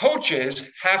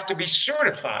coaches have to be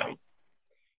certified.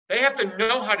 They have to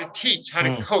know how to teach, how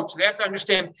to coach. They have to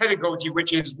understand pedagogy,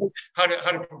 which is how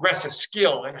to progress a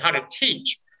skill and how to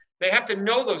teach. They have to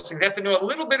know those things. They have to know a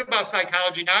little bit about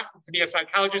psychology, not to be a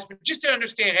psychologist, but just to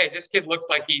understand, hey, this kid looks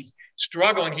like he's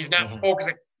struggling. He's not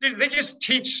focusing. They just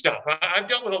teach stuff. I've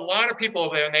dealt with a lot of people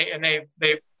over there, and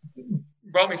they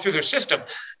brought me through their system.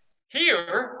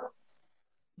 Here,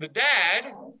 the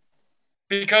dad,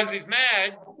 because he's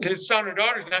mad, his son or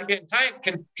daughter's not getting time,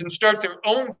 can start their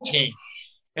own team.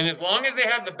 And as long as they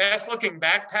have the best looking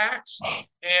backpacks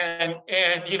and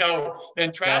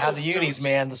travel, gotta have the unis,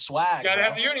 man, the swag. Gotta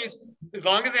have the unis. As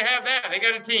long as they have that, they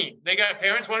got a team. They got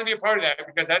parents want to be a part of that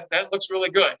because that looks really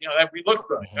good. That we look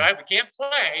good. Right? We can't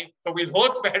play, but we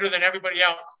look better than everybody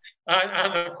else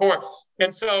on the court.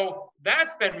 And so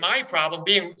that's been my problem,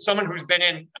 being someone who's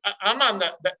been I'm on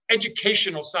the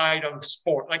educational side of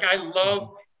sport. Like, I love,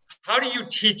 how do you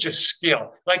teach a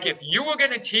skill? Like, if you were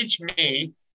going to teach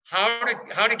me how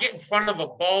to get in front of a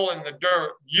ball in the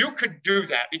dirt, you could do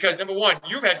that because, number one,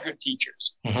 you've had good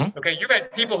teachers. Mm-hmm. Okay, you've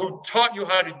had people who taught you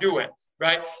how to do it,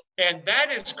 right? And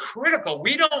that is critical.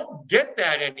 We don't get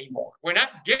that anymore. We're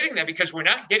not getting that because we're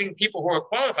not getting people who are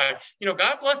qualified.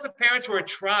 God bless the parents who are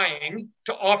trying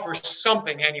to offer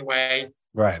something anyway,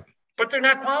 right? But they're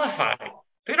not qualified.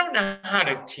 They don't know how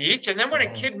to teach. And then when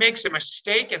a kid makes a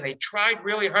mistake and they tried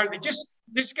really hard, they just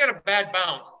get a bad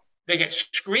bounce. They get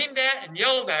screamed at and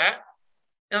yelled at,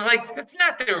 And like, that's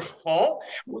not their fault.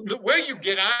 Where you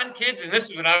get on kids, and this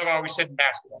is what I've always said in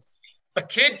basketball, a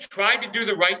kid tried to do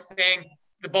the right thing,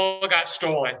 the ball got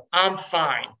stolen. I'm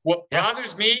fine. What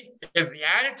bothers me is the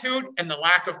attitude and the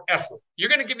lack of effort. You're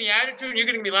going to give me attitude, you're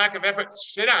going to give me lack of effort.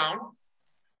 Sit down.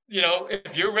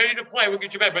 If you're ready to play, we'll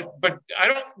get you back. But I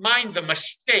don't mind the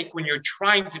mistake when you're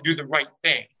trying to do the right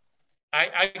thing.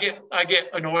 I get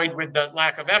annoyed with the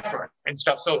lack of effort and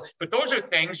stuff. So, but those are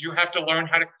things you have to learn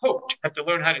how to coach, have to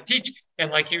learn how to teach.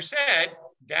 And like you said,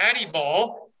 daddy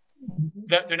ball,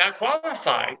 that they're not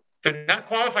qualified. They're not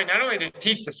qualified not only to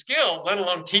teach the skill, let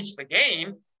alone teach the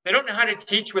game. They don't know how to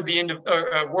teach with the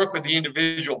work with the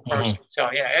individual person. Mm-hmm. So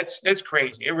yeah, it's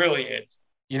crazy. It really is.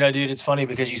 Dude, it's funny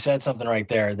because you said something right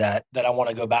there that I want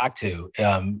to go back to.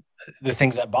 The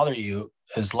things that bother you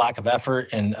is lack of effort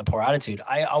and a poor attitude.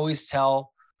 I always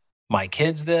tell my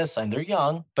kids this, and they're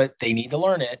young, but they need to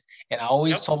learn it. And I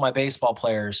always told my baseball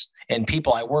players and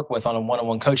people I work with on a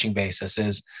one-on-one coaching basis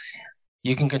is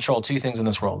you can control two things in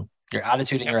this world: your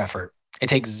attitude and your effort. It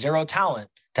takes zero talent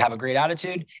to have a great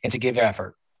attitude and to give your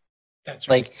effort. That's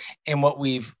right. And what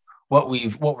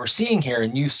we're seeing here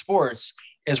in youth sports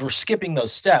is we're skipping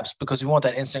those steps because we want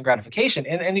that instant gratification.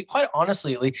 And quite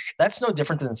honestly, that's no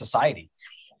different than society.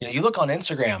 You look on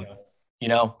Instagram,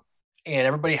 and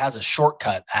everybody has a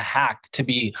shortcut, a hack to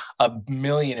be a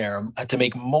millionaire, to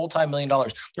make multi-million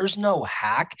dollars. There's no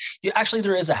hack. Actually,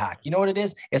 there is a hack. You know what it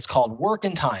is? It's called work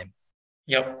and time.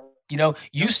 Yep.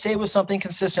 You stay with something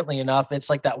consistently enough. It's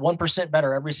like that 1%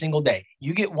 better every single day.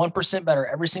 You get 1% better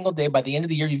every single day. By the end of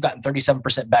the year, you've gotten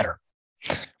 37% better.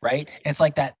 Right. It's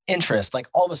like that interest, like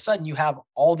all of a sudden you have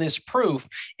all this proof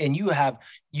and you have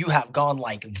gone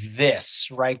like this,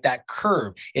 right? That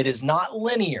curve. It is not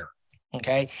linear.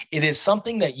 Okay. It is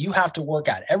something that you have to work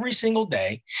at every single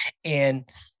day. And,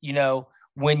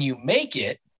 when you make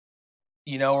it,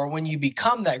 or when you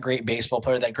become that great baseball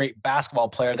player, that great basketball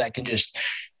player that can just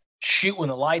shoot when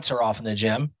the lights are off in the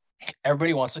gym,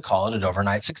 everybody wants to call it an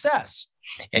overnight success.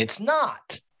 It's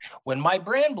not. When my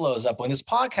brand blows up, when this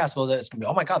podcast blows up, it's going to be,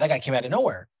 oh my God, that guy came out of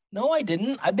nowhere. No, I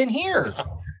didn't. I've been here.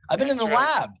 I've been in the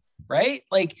lab, right?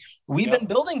 Like we've been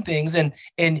building things and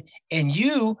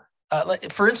you,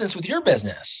 like, for instance, with your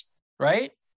business,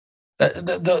 right?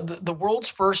 The world's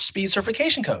first speed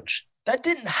certification coach. That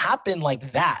didn't happen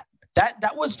like that.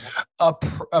 That was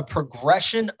a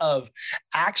progression of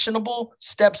actionable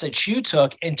steps that you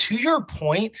took. And to your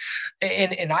point,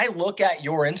 and I look at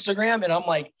your Instagram and I'm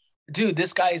like, dude,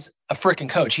 this guy's a freaking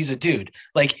coach. He's a dude.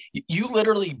 Like you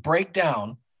literally break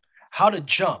down how to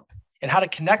jump and how to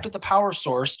connect with the power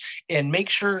source and make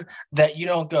sure that you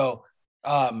don't go,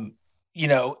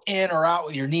 in or out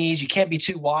with your knees. You can't be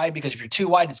too wide because if you're too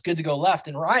wide, it's good to go left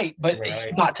and right, but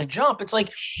not to jump. It's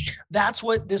like, that's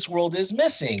what this world is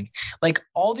missing. Like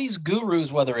all these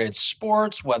gurus, whether it's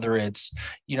sports, whether it's,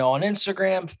 on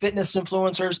Instagram, fitness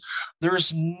influencers,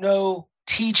 there's no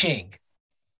teaching.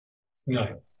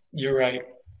 No. You're right.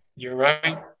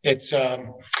 It's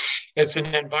an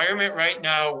environment right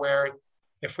now where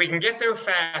if we can get there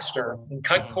faster and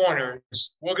cut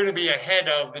corners, we're going to be ahead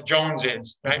of the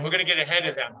Joneses, right? We're going to get ahead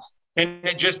of them. And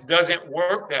it just doesn't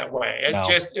work that way.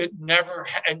 It never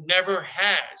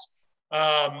has.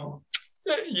 I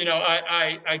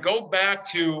go back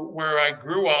to where I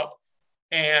grew up,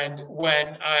 and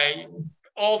when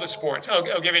all the sports.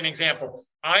 I'll give you an example.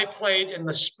 I played in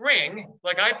the spring.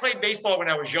 Like I played baseball when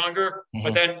I was younger,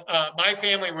 but then my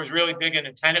family was really big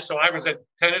into tennis. So I was a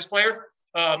tennis player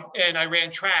and I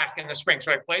ran track in the spring.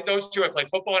 So I played those two. I played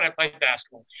football and I played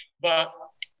basketball. But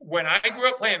when I grew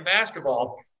up playing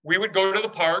basketball, we would go to the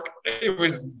park. It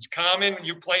was common.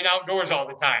 You played outdoors all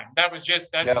the time. That's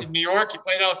in New York. You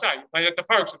played outside. You played at the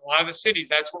parks. In a lot of the cities,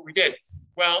 that's what we did.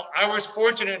 Well, I was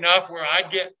fortunate enough where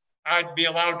I'd be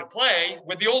allowed to play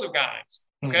with the older guys.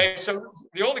 Okay. So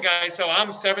the older guys, so I'm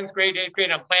 7th grade, 8th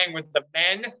grade, I'm playing with the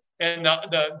men and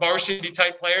the varsity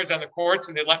type players on the courts,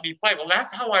 and they let me play. Well,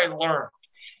 that's how I learned,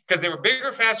 because they were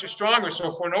bigger, faster, stronger. So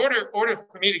in order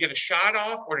for me to get a shot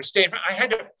off or to stay in front, I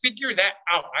had to figure that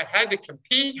out. I had to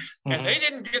compete, and they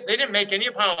didn't make any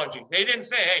apologies. They didn't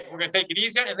say, hey, we're going to take it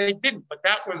easy. And they didn't, but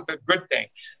that was the good thing.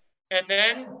 And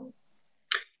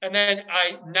then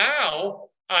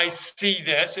I see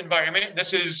this environment.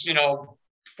 This is,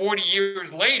 40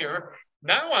 years later.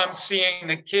 Now I'm seeing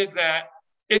the kids that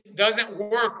it doesn't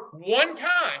work one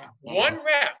time, one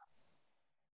rep.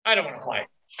 I don't want to play.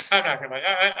 I'm not going to play.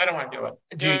 I don't want to do it.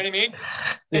 You know what I mean?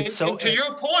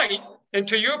 And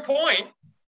to your point,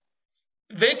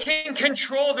 they can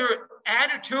control their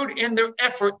attitude and their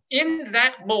effort in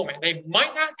that moment. They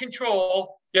might not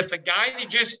control if the guy they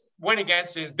just went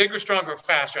against is bigger, stronger,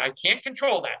 faster. I can't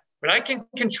control that. but I can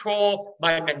control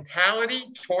my mentality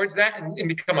towards that and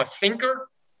become a thinker,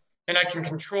 and I can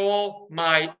control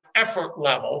my effort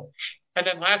level. And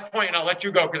then last point, and I'll let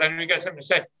you go because I know you got something to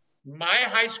say. My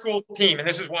high school team, and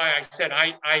this is why I said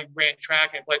I ran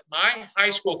track and played. My high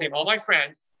school team, all my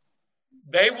friends,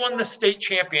 they won the state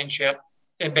championship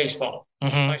in baseball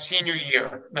my senior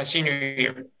year.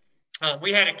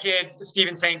 We had a kid,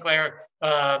 Steven St. Clair.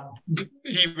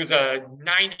 He was a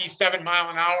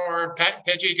 97-mile-an-hour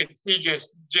pitcher. He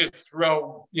just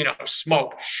throw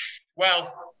smoke.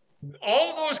 Well,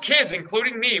 all those kids,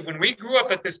 including me, when we grew up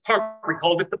at this park, we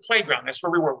called it the playground. That's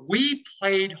where we were. We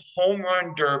played home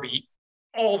run derby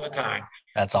all the time.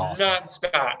 That's awesome.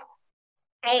 Nonstop.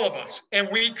 All of us. And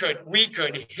we could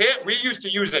hit. We used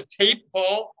to use a tape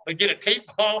ball, get a tape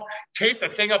ball, tape the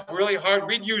thing up really hard.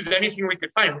 We'd use anything we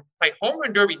could find. We'd play home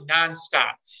run derby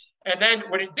nonstop. And then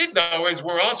what it did, though, is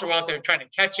we're also out there trying to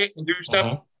catch it and do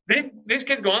stuff. These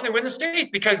kids go on, they win the states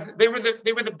because they were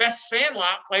the best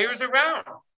sandlot players around.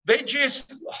 They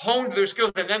just honed their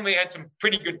skills, and then we had some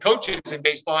pretty good coaches in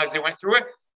baseball as they went through it.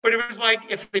 But it was like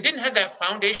if they didn't have that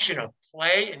foundation of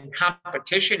play and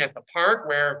competition at the park,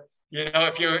 where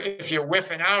if you're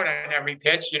whiffing out on every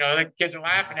pitch, the kids are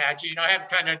laughing at you,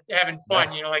 having fun,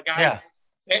 like guys.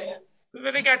 Yeah.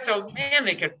 They got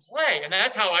they could play, and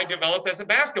that's how I developed as a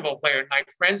basketball player. My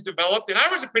friends developed, and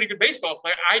I was a pretty good baseball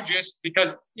player.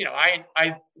 Because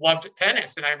I loved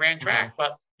tennis and I ran track,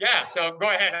 but. Yeah, so go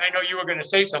ahead. I know you were going to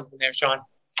say something there, Sean.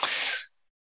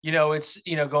 It's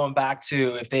going back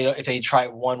to if they try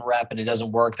one rep and it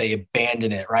doesn't work, they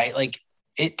abandon it, right? Like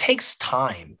it takes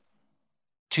time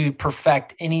to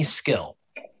perfect any skill,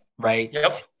 right?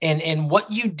 Yep. And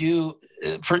what you do,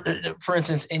 for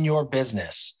instance, in your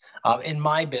business, in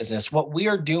my business, what we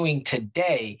are doing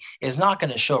today is not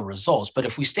going to show results. But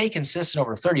if we stay consistent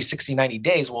over 30, 60, 90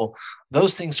 days, well,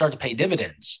 those things start to pay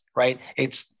dividends, right?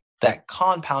 It's that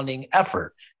compounding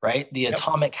effort, right? The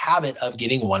atomic habit of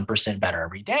getting 1% better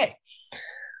every day.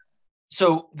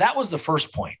 So that was the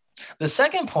first point. The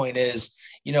second point is,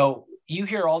 you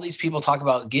hear all these people talk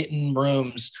about getting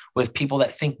rooms with people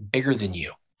that think bigger than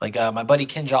you. Like my buddy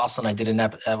Ken Jocelyn, I did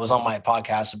was on my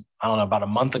podcast, I don't know, about a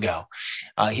month ago.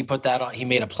 He put that on, he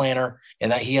made a planner,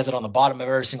 and that he has it on the bottom of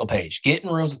every single page. Get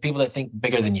in rooms with people that think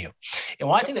bigger than you. And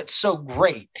I think that's so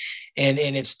great. And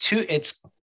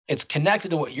it's connected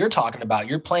to what you're talking about.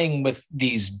 You're playing with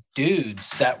these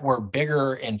dudes that were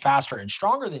bigger and faster and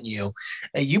stronger than you.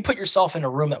 And you put yourself in a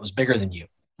room that was bigger than you,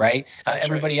 right?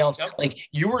 Everybody else, like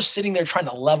you were sitting there trying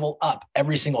to level up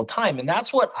every single time. And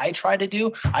that's what I try to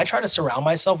do. I try to surround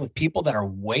myself with people that are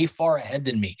way far ahead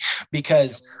than me,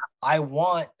 because I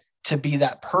want to be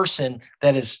that person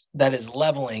that is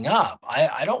leveling up.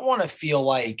 I don't want to feel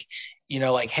like,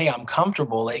 hey, I'm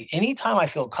comfortable. Like anytime I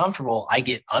feel comfortable, I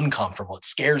get uncomfortable. It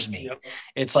scares me.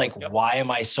 It's like, why am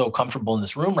I so comfortable in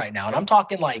this room right now? And I'm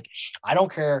talking like, I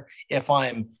don't care if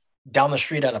I'm down the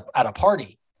street at a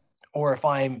party, or if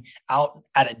I'm out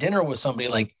at a dinner with somebody,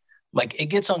 like it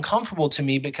gets uncomfortable to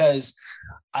me, because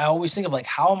I always think of like,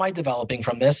 how am I developing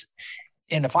from this?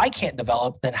 And if I can't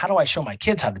develop, then how do I show my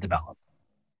kids how to develop?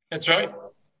 That's right.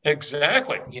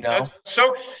 Exactly.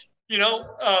 So,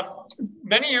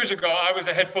 many years ago, I was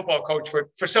a head football coach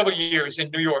for several years in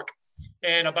New York.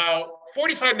 And about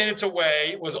 45 minutes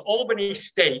away was Albany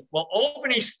State. Well,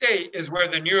 Albany State is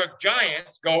where the New York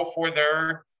Giants go for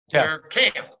their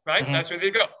camp, right? That's where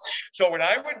they go. So what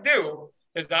I would do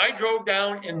is I drove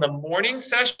down in the morning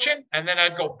session, and then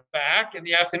I'd go back in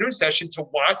the afternoon session to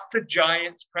watch the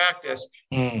Giants practice.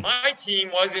 My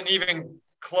team wasn't even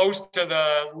close to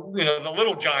the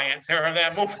little Giants or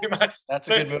that movie. That's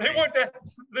a good movie. They weren't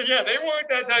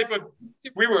that type of.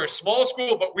 We were a small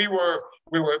school, but we were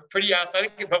pretty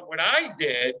athletic. But what I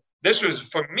did, this was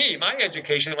for me, my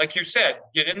education, like you said,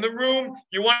 get in the room.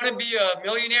 You want to be a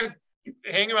millionaire,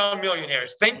 hang around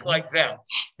millionaires, think like them.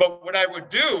 But what I would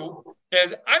do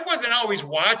is I wasn't always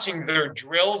watching their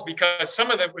drills because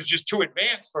some of it was just too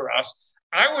advanced for us.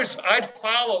 I'd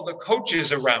follow the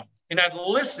coaches around. And I'd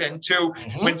listen to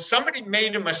when somebody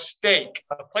made a mistake,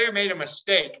 a player made a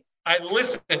mistake, I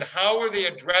listened, how are they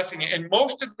addressing it? And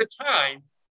most of the time,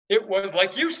 it was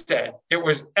like you said, it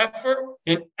was effort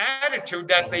and attitude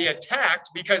that they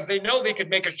attacked because they know they could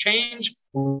make a change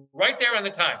right there on the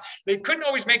time. They couldn't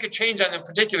always make a change on a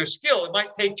particular skill. It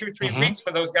might take 2-3 weeks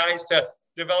for those guys to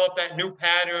develop that new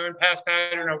pattern, pass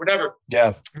pattern, or whatever.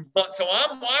 Yeah. But so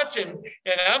I'm watching,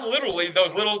 and I'm literally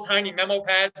those little tiny memo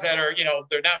pads that are,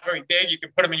 they're not very big. You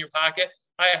can put them in your pocket.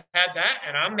 I had that,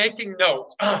 and I'm making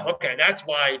notes. Oh, okay, that's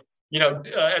why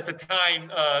at the time,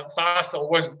 Fossil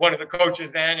was one of the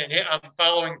coaches then, and I'm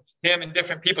following him and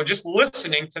different people, just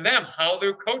listening to them, how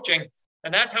they're coaching.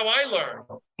 And that's how I learned.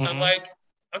 Mm-hmm. I'm like,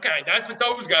 okay, that's what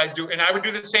those guys do. And I would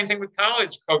do the same thing with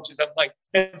college coaches. I'm like,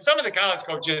 and some of the college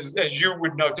coaches, as you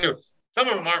would know too, some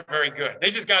of them aren't very good.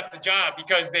 They just got the job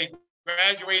because they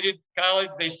graduated college,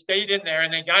 they stayed in there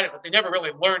and they got it, but they never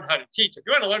really learned how to teach. If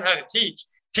you want to learn how to teach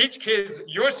kids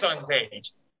your son's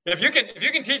age. If you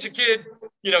can teach a kid,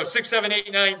 6, 7,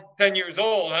 8, 9, 10 years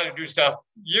old how to do stuff,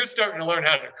 you're starting to learn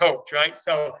how to coach, right?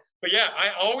 So, but yeah,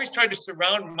 I always tried to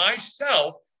surround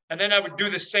myself, and then I would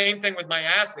do the same thing with my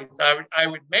athletes. I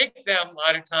would make them a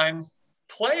lot of times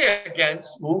play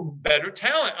against better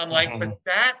talent. I'm like, but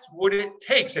that's what it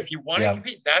takes. If you want to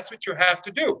compete, that's what you have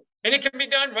to do. And it can be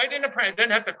done right in a practice. It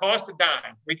doesn't have to cost a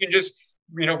dime. We can just,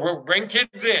 we'll bring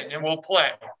kids in and we'll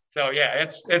play. So yeah,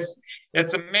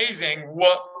 it's amazing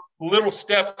what little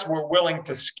steps we're willing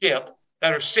to skip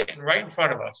that are sitting right in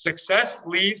front of us. Success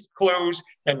leaves clues,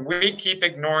 and we keep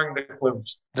ignoring the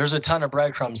clues. There's a ton of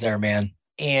breadcrumbs there, man.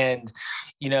 And,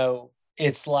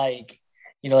 it's like,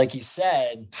 like you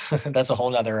said, that's a whole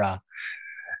nother,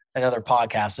 another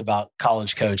podcast about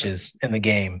college coaches in the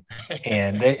game,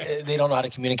 and they don't know how to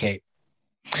communicate.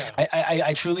 Yeah.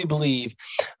 I truly believe,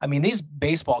 these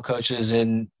baseball coaches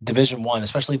in Division I,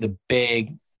 especially the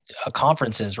big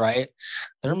conferences, right?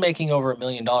 They're making over $1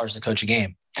 million to coach a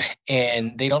game,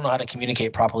 and they don't know how to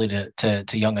communicate properly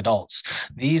to young adults.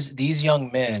 These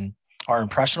young men are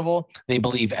impressionable. They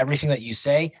believe everything that you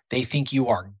say. They think you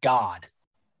are God.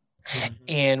 Mm-hmm.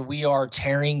 And we are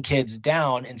tearing kids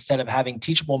down instead of having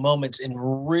teachable moments and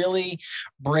really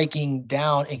breaking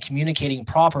down and communicating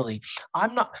properly.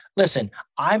 I'm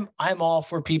all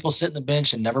for people sitting the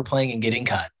bench and never playing and getting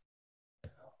cut.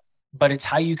 But it's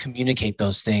how you communicate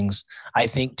those things, I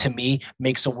think, to me,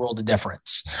 makes a world of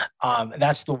difference.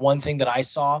 That's the one thing that I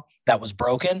saw that was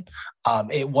broken.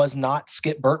 It was not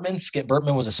Skip Bertman. Skip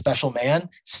Bertman was a special man,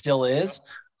 still is.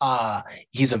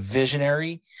 He's a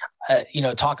visionary.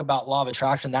 Talk about law of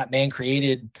attraction. That man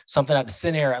created something out of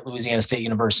thin air at Louisiana State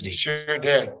University. Sure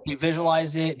did. He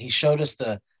visualized it. He showed us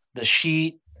the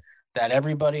sheet that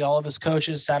all of his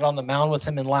coaches sat on the mound with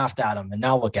him and laughed at him. And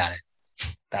now look at it.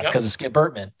 That's because of Skip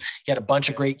Bertman. He had a bunch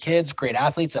of great kids, great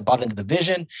athletes that bought into the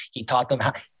vision. He taught them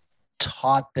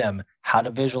how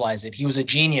to visualize it. He was a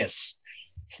genius.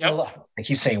 Still, I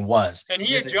keep saying was. And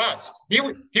he adjusts.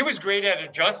 He was great at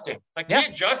adjusting. He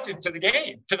adjusted to the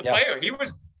game, to the player. He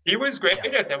was great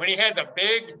at that. When he had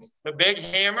the big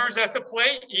hammers at the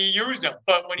plate, he used them.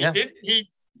 But when he did, he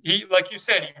like you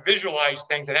said, he visualized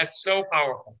things, and that's so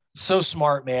powerful. So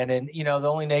smart, man. And the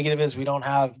only negative is we don't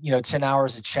have 10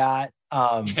 hours of chat.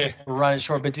 We're running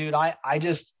short, but dude, I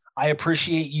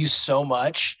appreciate you so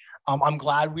much. I'm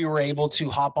glad we were able to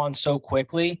hop on so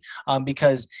quickly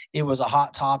because it was a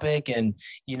hot topic. And,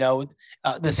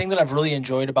 the thing that I've really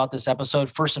enjoyed about this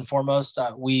episode, first and foremost,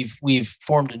 we've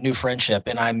formed a new friendship,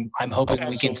 and I'm hoping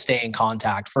we can stay in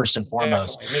contact first and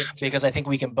foremost, because I think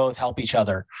we can both help each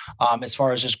other as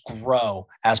far as just grow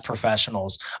as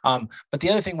professionals. But the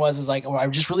other thing I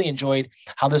just really enjoyed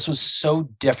how this was so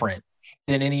different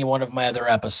than any one of my other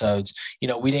episodes.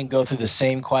 We didn't go through the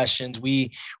same questions.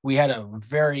 We had a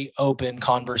very open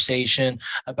conversation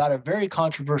about a very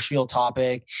controversial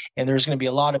topic, and there's going to be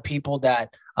a lot of people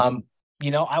that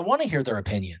I want to hear their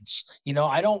opinions.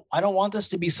 I don't want this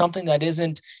to be something that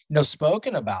isn't,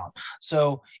 spoken about.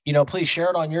 So, please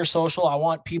share it on your social. I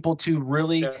want people to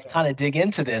really kind of dig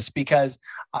into this because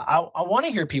I want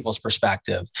to hear people's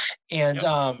perspective. And,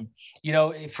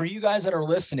 for you guys that are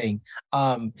listening,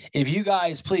 if you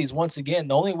guys, please, once again,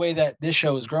 the only way that this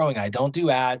show is growing, I don't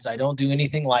do ads. I don't do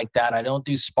anything like that. I don't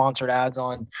do sponsored ads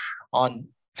on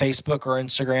Facebook or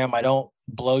Instagram. I don't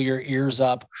blow your ears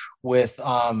up with,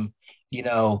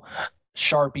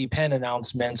 Sharpie pen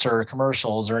announcements or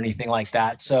commercials or anything like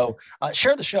that. So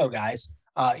share the show, guys.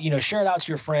 Share it out to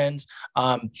your friends.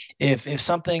 If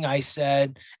something I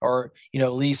said or,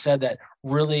 Lee said that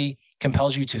really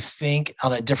compels you to think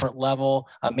on a different level,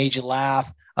 made you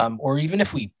laugh, or even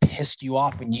if we pissed you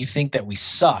off and you think that we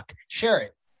suck, share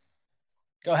it.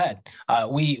 Go ahead.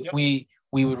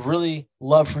 We would really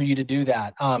love for you to do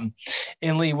that.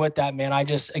 And Lee, with that, man,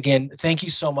 again, thank you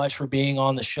so much for being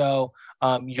on the show.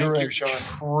 You're a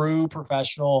true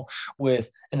professional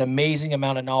with an amazing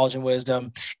amount of knowledge and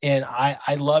wisdom. And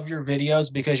I love your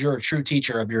videos because you're a true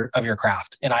teacher of your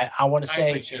craft. And I want to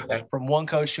say from one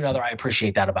coach to another, I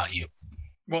appreciate that about you.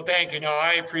 Well, thank you. No,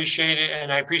 I appreciate it.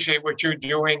 And I appreciate what you're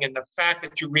doing. And the fact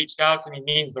that you reached out to me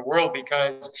means the world,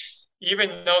 because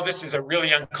even though this is a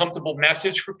really uncomfortable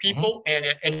message for people and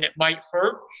it might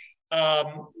hurt,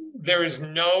 there is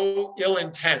no ill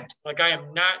intent. Like, I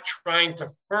am not trying to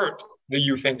hurt the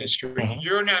youth industry. Mm-hmm.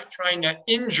 You're not trying to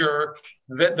injure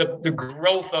the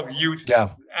growth of youth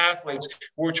athletes.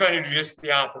 We're trying to do just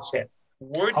the opposite.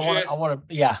 I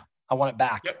want it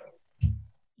back. Yep.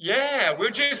 Yeah,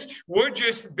 we're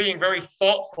just being very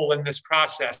thoughtful in this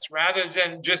process, rather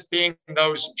than just being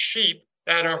those sheep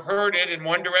that are herded in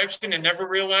one direction and never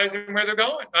realizing where they're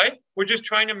going, right? We're just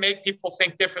trying to make people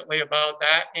think differently about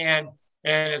that, and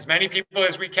as many people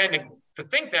as we can to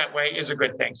think that way is a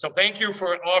good thing. So thank you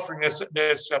for offering this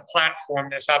platform,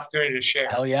 this opportunity to share.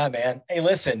 Hell yeah, man. Hey,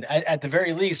 listen, at the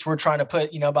very least, we're trying to put,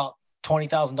 about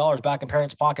 $20,000 back in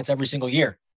parents' pockets every single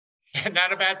year.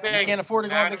 Not a bad thing. You can't afford to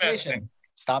go on vacation.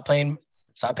 Stop paying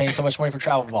so much money for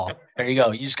travel ball. There you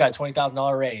go. You just got a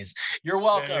 $20,000 raise. You're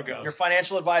welcome. Your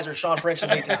financial advisor, Sean French.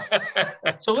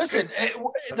 So listen,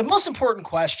 the most important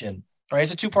question, right?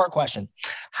 It's a two-part question.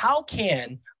 How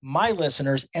can my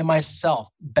listeners and myself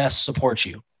best support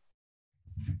you?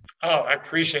 Oh, I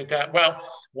appreciate that. Well,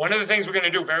 one of the things we're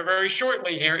going to do very, very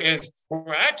shortly here is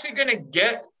we're actually going to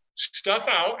get stuff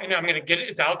out, and I'm going to get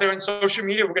it's out there in social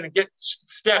media. We're going to get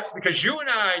steps, because you and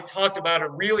I talked about a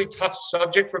really tough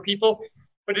subject for people,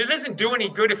 but it doesn't do any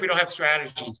good if we don't have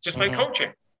strategies, just like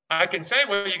coaching. I can say,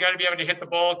 well, you got to be able to hit the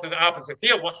ball to the opposite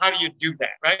field. Well, how do you do that,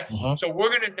 right? So we're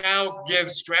going to now give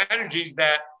strategies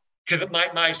that, because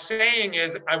my saying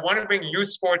is, I want to bring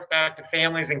youth sports back to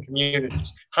families and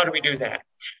communities. How do we do that?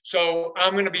 So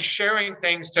I'm going to be sharing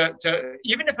things to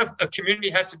even if a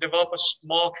community has to develop a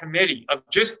small committee of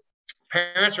just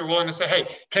parents are willing to say, hey,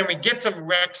 can we get some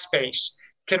rec space?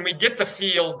 Can we get the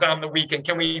fields on the weekend?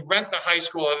 Can we rent the high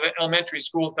school or the elementary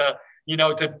school to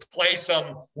play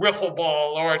some wiffle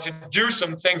ball, or to do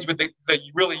some things with the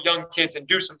really young kids and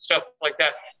do some stuff like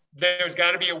that? There's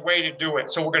got to be a way to do it.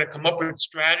 So we're going to come up with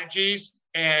strategies.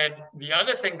 And the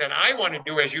other thing that I want to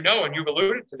do, as you know, and you've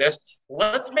alluded to this,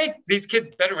 let's make these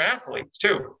kids better athletes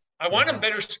too. I want them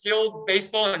better skilled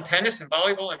baseball and tennis and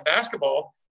volleyball and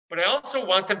basketball, but I also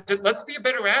want them to, let's be a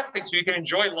better athlete so you can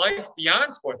enjoy life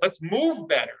beyond sports. Let's move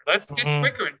better. Let's get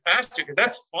quicker and faster, because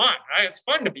that's fun, right? It's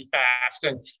fun to be fast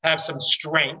and have some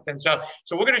strength and stuff.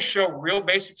 So we're going to show real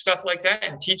basic stuff like that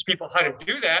and teach people how to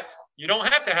do that. You don't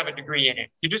have to have a degree in it.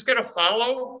 You just got to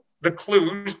follow the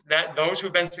clues that those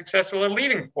who've been successful are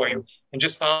leaving for you, and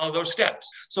just follow those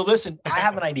steps. So listen, I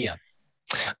have an idea.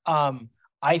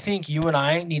 I think you and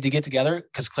I need to get together,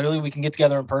 because clearly we can get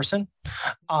together in person.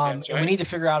 And we need to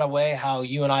figure out a way how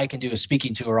you and I can do a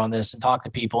speaking tour on this and talk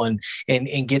to people and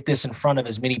get this in front of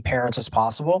as many parents as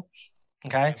possible.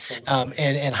 Okay.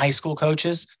 And high school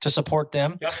coaches to support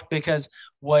them, because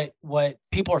what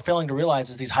people are failing to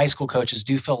realize is these high school coaches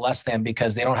do feel less than,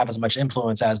 because they don't have as much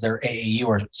influence as their AAU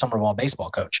or summer ball baseball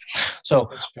coach.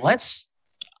 So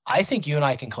I think you and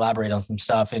I can collaborate on some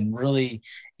stuff and really,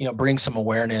 bring some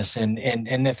awareness and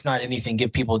if not anything,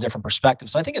 give people a different perspective.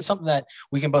 So I think it's something that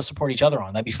we can both support each other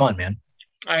on. That'd be fun, man.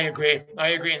 I agree.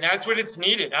 And that's what it's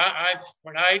needed.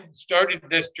 When I started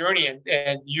this journey,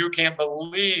 and you can't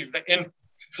believe the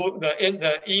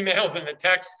emails and the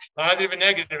texts, positive and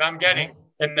negative, I'm getting,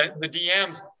 and the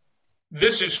DMs,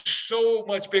 this is so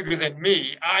much bigger than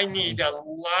me. I need a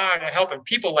lot of help, and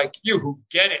people like you who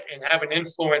get it and have an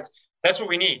influence. That's what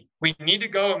we need. We need to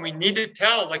go, and we need to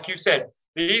tell, like you said,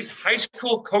 these high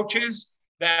school coaches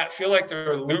that feel like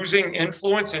they're losing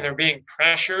influence and they're being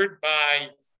pressured by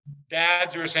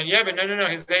dads who are saying, yeah, but no,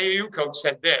 his AAU coach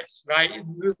said this, right?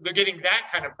 They're getting that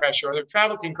kind of pressure, or their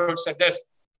travel team coach said this.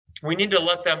 We need to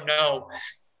let them know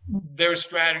there's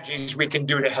strategies we can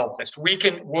do to help this. We're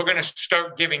going to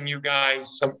start giving you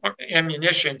guys some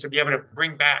ammunition to be able to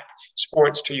bring back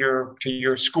sports to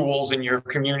your schools and your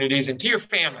communities and to your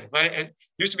families. But it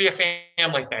used to be a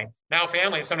family thing. Now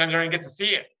families sometimes don't even get to see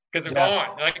it, because they're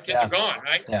gone. Like, kids are gone,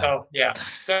 right? So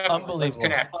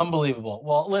Unbelievable.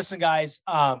 Well, listen, guys,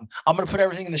 I'm going to put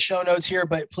everything in the show notes here,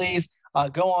 but please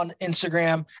go on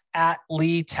Instagram at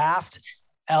Lee Taft,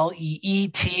 LEETAFT.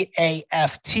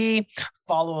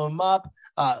 Follow him up.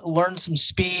 Learn some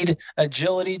speed,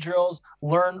 agility drills,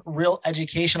 learn real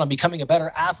education on becoming a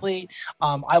better athlete.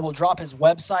 I will drop his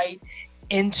website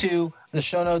into the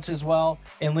show notes as well.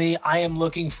 And Lee, I am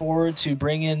looking forward to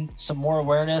bringing some more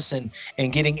awareness and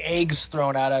getting eggs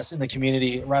thrown at us in the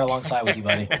community right alongside with you,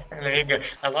 buddy. There you go.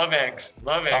 I love eggs.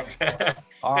 All right.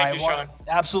 Thank you, Sean.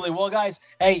 Absolutely. Well, guys,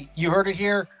 hey, you heard it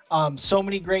here. So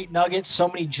many great nuggets, so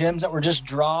many gems that were just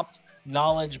dropped.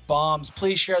 Knowledge bombs.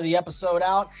 Please share the episode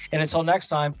out. And until next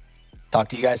time, talk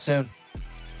to you guys soon.